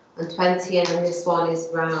 2019 and 20, and then this one is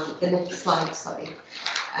around the next slide. Sorry,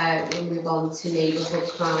 we'll move on to neighbourhood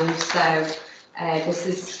crime. So this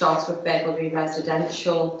is starts with burglary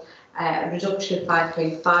residential, a reduction of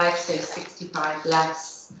 5.5, so 65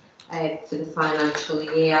 less for the financial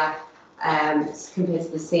year compared to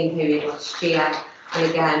the same period last year. And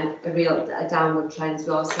again, a downward trend.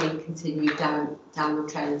 We are seeing continued downward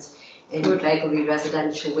trends in burglary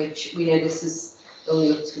residential, which we know this is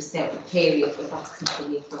only up to a certain period, but that's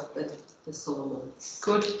continued throughout the summer months.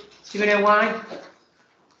 Good. Do you know why?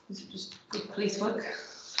 Is it just good police work?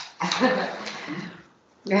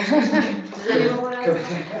 Does anyone want to?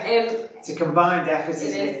 It's a combined effort, It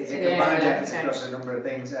is. It's a combined effort across a number of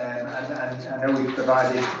things, and I know we've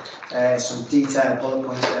provided some detailed bullet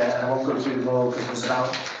points there, and I won't go through them all because there's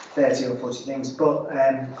about 30 or 40 things, but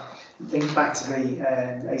think back to the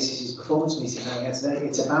ACC's performance meeting that we had today.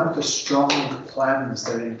 It's about the strong plans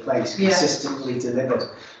that are in place, consistently delivered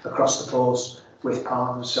across the force with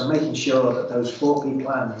partners. So making sure that those 4P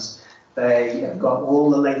plans, they have got all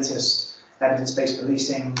the latest evidence-based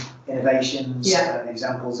policing innovations,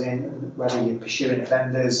 examples in whether you're pursuing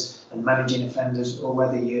offenders and managing offenders, or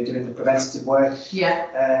whether you're doing the preventative work. They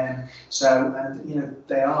are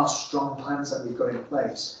strong plans that we've got in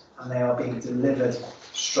place, and they are being delivered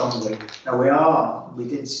strongly. Now we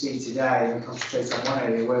did see today, and concentrate on one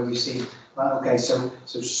area where we've seen, so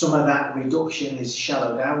some of that reduction is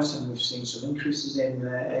shallowed out, and we've seen some increases in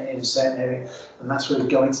a certain area, and that's where we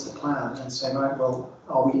go into the plan and say, right, well,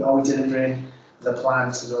 are we delivering the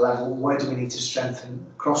plan to the level? Where do we need to strengthen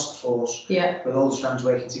across the force with all the strands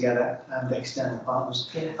working together and external partners?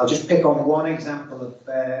 I'll just pick on one example of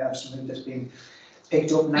something that's been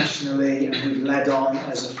picked up nationally and we've led on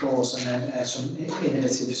as a force, and then some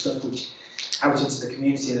innovative stuff which out into the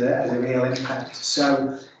community that has a real impact.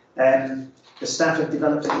 So the staff have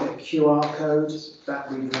developed a QR code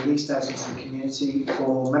that we've released out into the community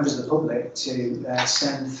for members of the public to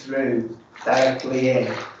send through directly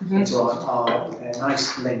into our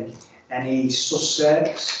nice link any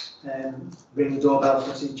suspects, ring doorbell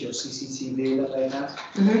footage or CCTV that they have.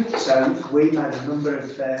 So we've had a number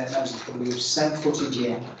of members of the public who've sent footage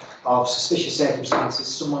in of suspicious circumstances,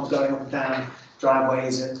 someone going up and down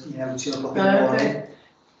driveways at 2 o'clock in the morning.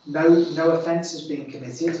 No offence has been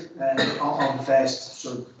committed on first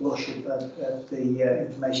sort of blush of the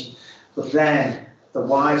information, but then the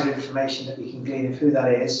wider information that we can glean of who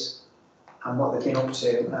that is and what they've been up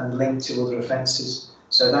to and linked to other offences.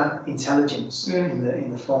 So that intelligence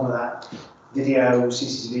in the form of that video,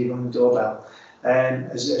 CCTV, running doorbell,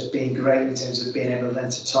 has been great in terms of being able then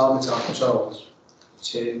to target our patrols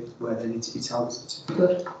to where they need to be targeted to.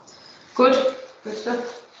 Good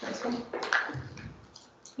stuff. Next one.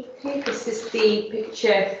 Okay, this is the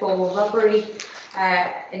picture for robbery,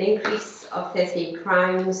 an increase of 38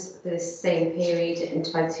 crimes for the same period in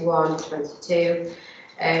 21-22.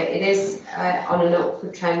 It is on an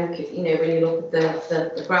upward trend, when you look at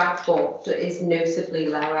the graph, but it is notably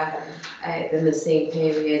lower than the same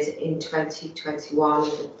period in 2021,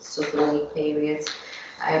 the Southern period,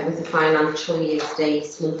 with the financial year to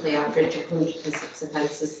date monthly average of 106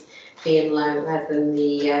 offences being lower than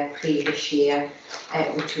the previous year,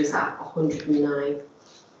 which was at 109.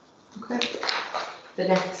 Okay. The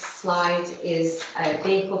next slide is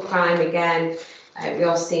vehicle crime again. We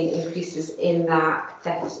are seeing increases in that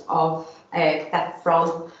theft of theft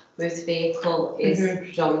from motor vehicle is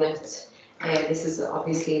predominant. This is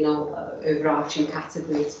obviously an overarching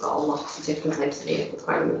category. It's got lots of different types of vehicle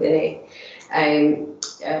crime within it.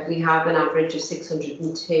 We have an average of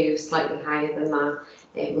 602, slightly higher than that,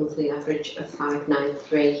 a monthly average of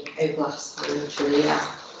 593 over last financial year.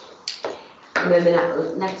 And then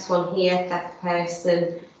the next one here, theft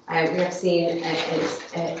person, we have seen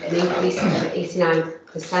an increase of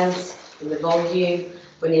 89% in the volume.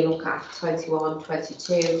 When you look at 21,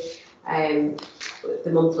 22,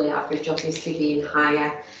 the monthly average obviously being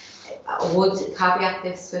higher. I would caveat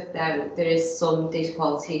this with there is some data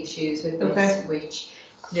quality issues with this, which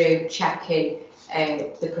through checking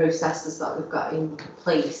the processes that we've got in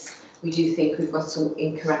place, we do think we've got some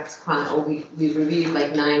incorrect crime, or we've reviewed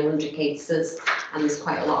like 900 cases, and there's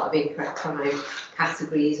quite a lot of incorrect crime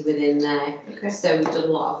categories within there. So we've done a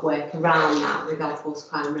lot of work around that with our false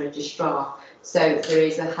crime registrar. So there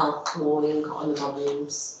is a health warning on the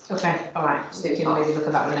volumes. Okay, all right. So you can maybe look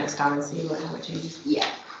at that one next time and see how it changes. Yeah.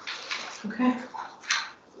 Okay.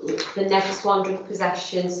 The next one, drug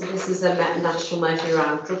possession. So this is a national measure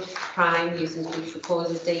around drug crime using police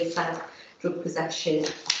recorders data, drug possession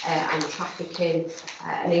and trafficking,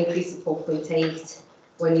 an increase of 4.8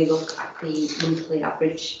 when you look at the monthly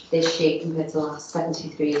average this year compared to last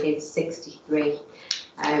 73 against 63.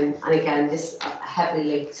 And again, this heavily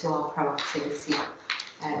linked to our proactivity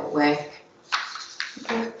work.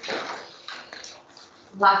 Okay.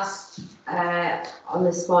 Last on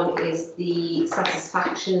this one is the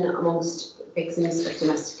satisfaction amongst victims of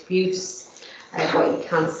domestic abuse. What you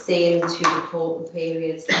can see in 2 reporting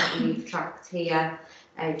periods that we've tracked here,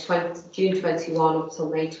 June 21 up till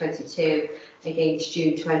May 22 against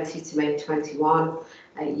June 20 to May 21.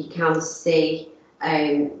 You can see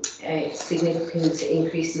significant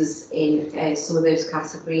increases in some of those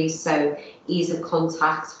categories. So ease of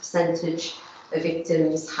contact, percentage of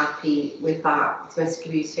victims happy with that. Domestic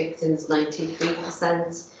abuse victims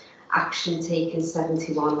 93%, action taken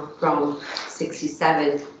 71 from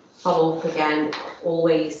 67. Follow up again,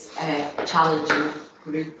 always a challenging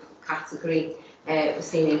group category. We're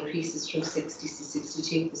seeing increases from 60 to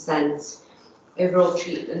 62%. Overall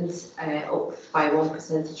treatment up by 1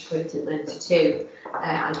 percentage point at 92,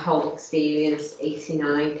 and whole experience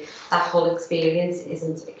 89. That whole experience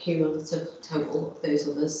isn't a cumulative total of those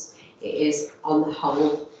others. It is on the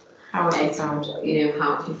whole. How have you found it? You know,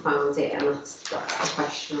 how have you found it, and that's the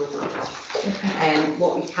question on that one.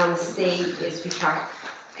 What we can see is we track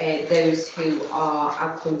those who are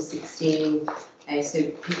outcome 16, so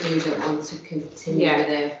people who don't want to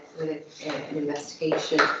continue with an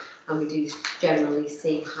investigation, and we do generally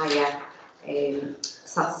see higher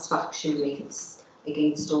satisfaction rates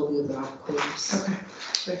against all the other outcomes. Okay,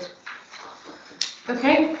 good.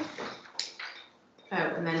 Okay. Oh,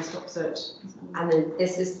 and then stop search. And then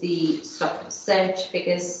this is the stop search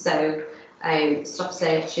figures. So stop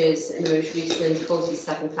searches in the most recent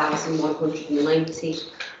 47,190.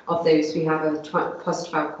 Of those, we have a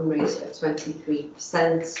positive outcome rate of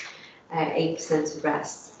 23%, 8% of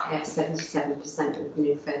arrests, 77% with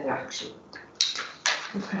no further action.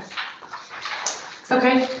 Okay.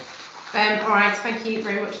 Okay. All right, thank you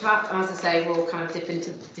very much for that. And as I say, we'll kind of dip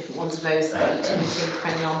into different ones of those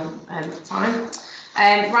depending on time.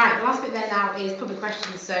 Right, the last bit there now is public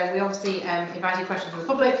questions. So we obviously invited questions from the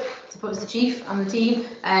public to put to the chief and the team.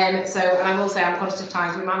 And I will say I'm conscious of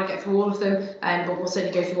time, so we might not get through all of them, but we'll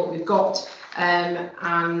certainly go through what we've got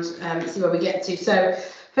and see where we get to. So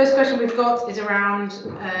first question we've got is around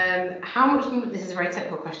how much, this is a very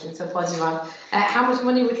technical question, so apologies, how much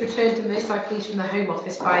money was returned to Merseyside Police from the Home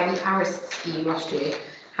Office by the ARIS scheme last year?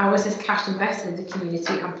 How was this cash invested into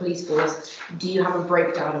community and police force? Do you have a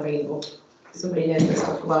breakdown available? Somebody knows this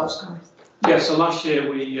stuff well. Yeah, so last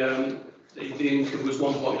year we the income was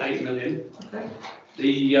 1.8 million. Okay.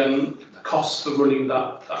 The cost for running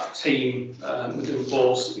that team with the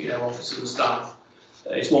force, officers and staff,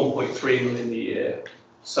 is 1.3 million a year.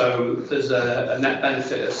 So there's a net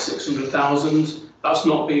benefit of 600,000. That's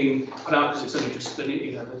not being put out because it's only just the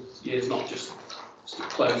year's not just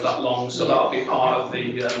closed that long. So that'll be part of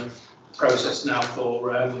the process now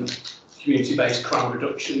for community-based crime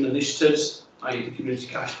reduction initiatives, i.e. the community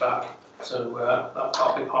cashback. So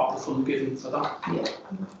that'll be part of the fund given for that. Yeah.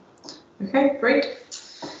 Okay, great.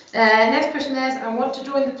 Next question there is, I want to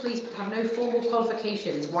join the police but have no formal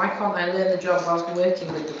qualifications. Why can't I learn the job whilst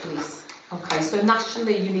working with the police? Okay, so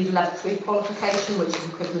nationally you need a level 3 qualification, which is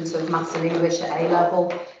equivalent of Maths and English at A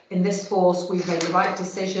level. in this force we've made the right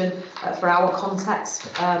decision for our context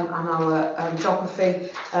and our geography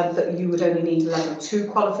that you would only need level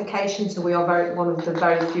 2 qualification. So we are one of the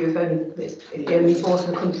very few, if the only force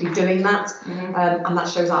in the country doing that. And that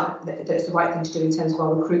shows that it's the right thing to do in terms of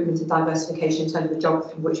our recruitment and diversification in terms of the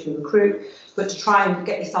geography in which we recruit. But to try and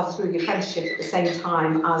get yourself through the apprenticeship at the same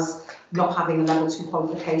time as not having a level 2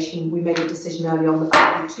 qualification, we made a decision early on that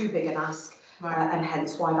that would be too big an ask. And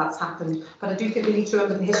hence why that's happened. But I do think we need to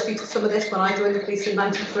remember the history to some of this. When I joined the police in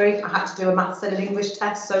 '93, I had to do a maths and an English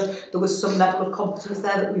test, so there was some level of competence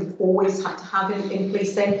there that we've always had to have in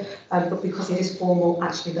policing. But because it is formal,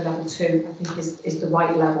 actually the level 2 I think is the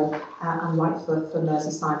right level and right for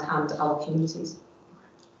Merseyside and our communities.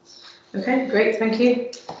 Okay, great, thank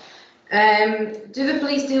you. Do the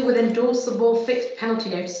police deal with enforceable fixed penalty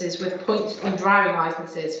notices with points on driving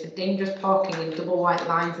licences for dangerous parking in double white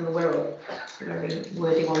lines in the Wirral? Very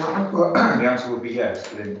wording on that one. Well, the answer would be yes,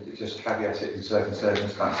 but then just caveat it in certain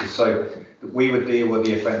circumstances. So we would deal with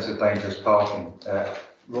the offence of dangerous parking.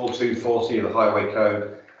 Rule 240 of the Highway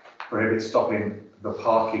Code prohibits stopping the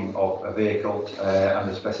parking of a vehicle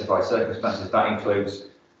under specified circumstances. That includes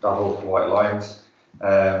double white lines.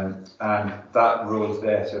 And that rule is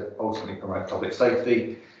there to ultimately promote public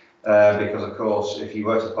safety, because of course if you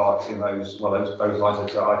were to park in those lines that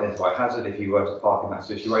identify hazard, if you were to park in that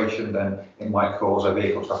situation, then it might cause a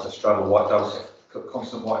vehicle to have to straddle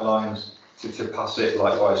constant white lines to pass it,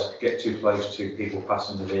 likewise get too close to people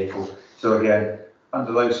passing the vehicle. So again,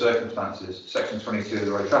 under those circumstances, section 22 of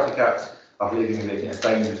the Road Traffic Act, of leaving a vehicle in a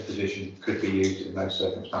dangerous position could be used in those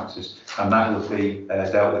circumstances, and that would be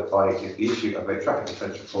dealt with by the issue of a traffic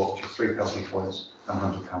offence report, which is 3 penalty points and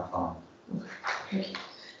 £100 fine. Thank you.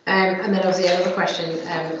 And then obviously another question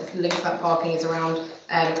linked to that parking is around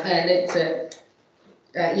dangerous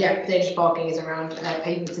parking is around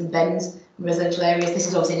pavements and bends in residential areas. This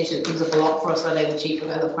is obviously an issue that comes up a lot for us. I know the Chief have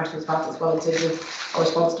got other questions about it as well in terms of our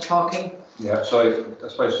response to parking. Yeah, so I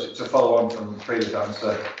suppose to follow on from the previous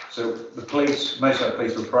answer, so the police, most of the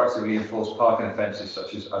police will proactively enforce parking offences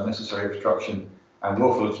such as unnecessary obstruction and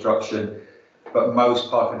willful obstruction, but most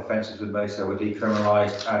parking offences with Merseyside were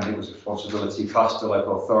decriminalised, and it was a responsibility passed to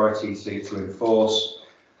local authorities to enforce.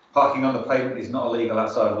 Parking on the pavement is not illegal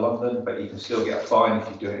outside of London, but you can still get a fine if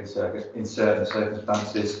you do it in certain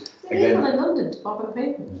circumstances. Is it illegal in London to park on the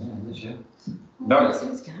pavement? Yeah, no.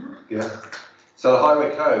 Yeah. So the Highway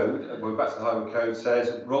Code, we're back to the Highway Code,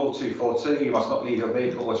 says Rule 242, you must not leave your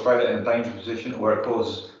vehicle or trailer in a dangerous position where it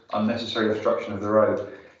causes unnecessary obstruction of the road.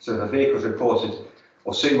 So if a vehicle is reported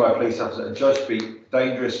or seen by a police officer and judged to be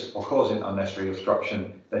dangerous or causing unnecessary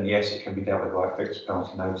obstruction, then yes, it can be dealt with by a fixed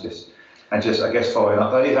penalty notice. And just, I guess, following up,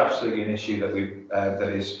 that is absolutely an issue that that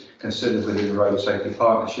is considered within the Road Safety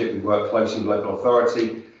Partnership. We work closely with local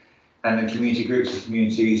authority and then community groups and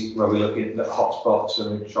communities where we look at the hotspots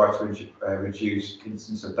and we try to reduce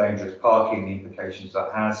instances of dangerous parking, the implications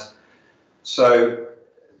that has. So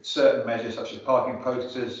certain measures such as parking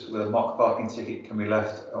posters with a mock parking ticket can be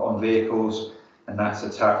left on vehicles, and that's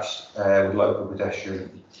attached with local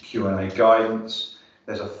pedestrian Q&A guidance.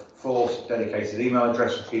 There's a forced dedicated email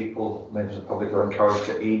address for people. Members of the public are encouraged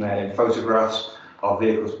to email in photographs of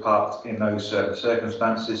vehicles parked in those certain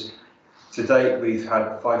circumstances. To date, we've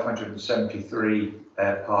had 573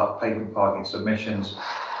 pavement parking submissions.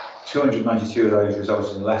 292 of those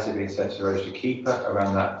resulted in a letter being sent to the registered keeper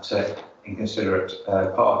around that inconsiderate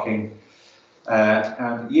parking.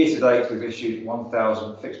 And year to date, we've issued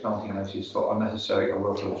 1,000 fixed penalty notices for unnecessary or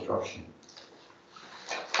willful obstruction.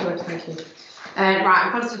 Good, thank you. Right,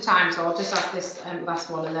 I'm conscious of time, so I'll just ask this last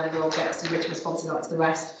one and then we'll get some written responses out to the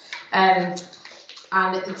rest.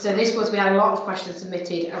 And so this was, we had a lot of questions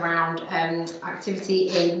submitted around activity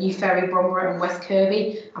in New Ferry, Bromborough and West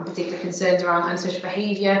Kirby, and particular concerns around antisocial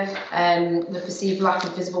behaviour, the perceived lack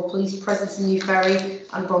of visible police presence in New Ferry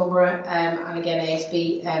and Bromborough, and again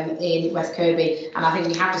ASB in West Kirby. And I think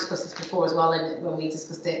we have discussed this before as well when we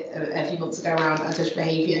discussed it a few months ago around antisocial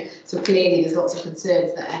behaviour. So clearly there's lots of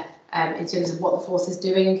concerns there in terms of what the force is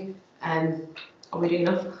doing. Are we doing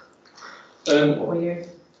enough? What were you?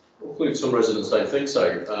 Well, some residents don't think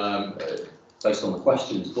so, based on the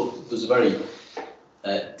questions, but there's a very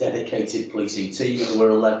dedicated policing team that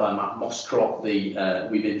were led by Matt Moscrop.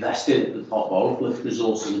 We've invested in part of our uplift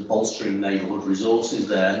resources and bolstering neighbourhood resources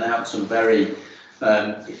there, and they have some very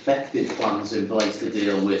effective plans in place to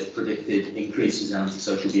deal with predicted increases in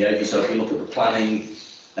antisocial behaviour. So if you look at the planning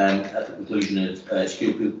at the conclusion of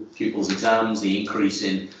school pupils' exams, the increase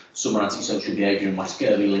in summer antisocial behaviour in West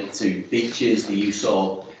Kirby linked to beaches, the use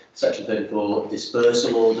of Section 34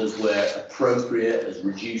 dispersal orders where appropriate has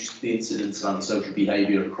reduced the incidence of antisocial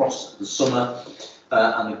behaviour across the summer.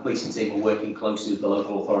 and the policing team are working closely with the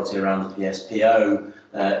local authority around the PSPO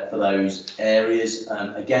for those areas.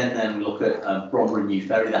 Again, then we look at Bromley New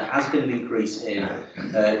Ferry. There has been an increase in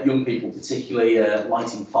young people, particularly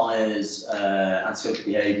lighting fires, antisocial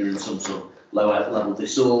behaviour and some sort of lower level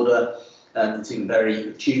disorder. The team are very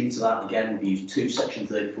attuned to that. Again, we've used 2 Section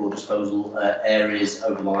 34 disposal areas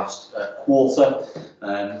over the last quarter,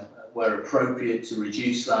 where appropriate to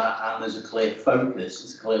reduce that, and there's a clear focus,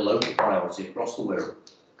 it's a clear local priority across the Wirral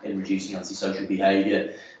in reducing antisocial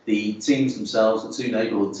behaviour. The teams themselves, the 2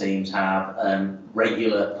 neighbourhood teams, have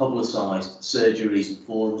regular publicised surgeries and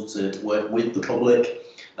forums to work with the public.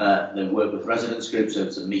 They work with residents groups, so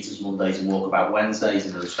to meet us Mondays and walkabout Wednesdays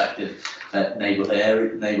in the respective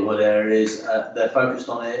neighbourhood areas. They're focused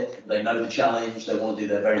on it, they know the challenge, they want to do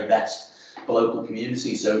their very best for local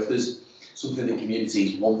communities. So if there's something that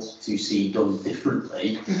communities want to see done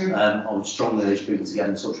differently, I would strongly urge people to get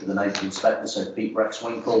in touch with the neighbourhood inspector, so Pete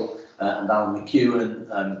Rexwinkle and Alan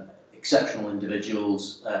McEwen, exceptional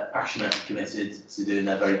individuals, passionate and committed to doing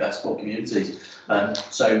their very best for communities.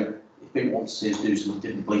 So if people want to see us do something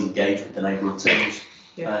different, please engage with the neighbourhood teams,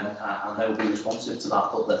 and they will be responsive to that.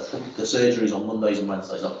 But the surgeries on Mondays and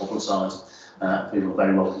Wednesdays are publicised. People are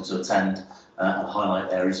very welcome to attend and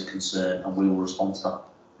highlight areas of concern, and we will respond to that.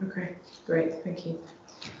 Okay, great, thank you.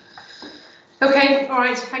 Okay, all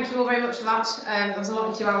right, thank you all very much for that. That was a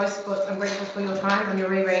long 2 hours, but I'm grateful for your time and your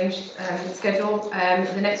rearranged schedule.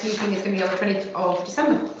 The next meeting is going to be on the 20th of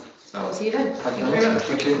December, so I'll see you then. Thank you very much.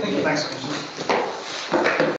 Thank you. Thanks, Commissioner.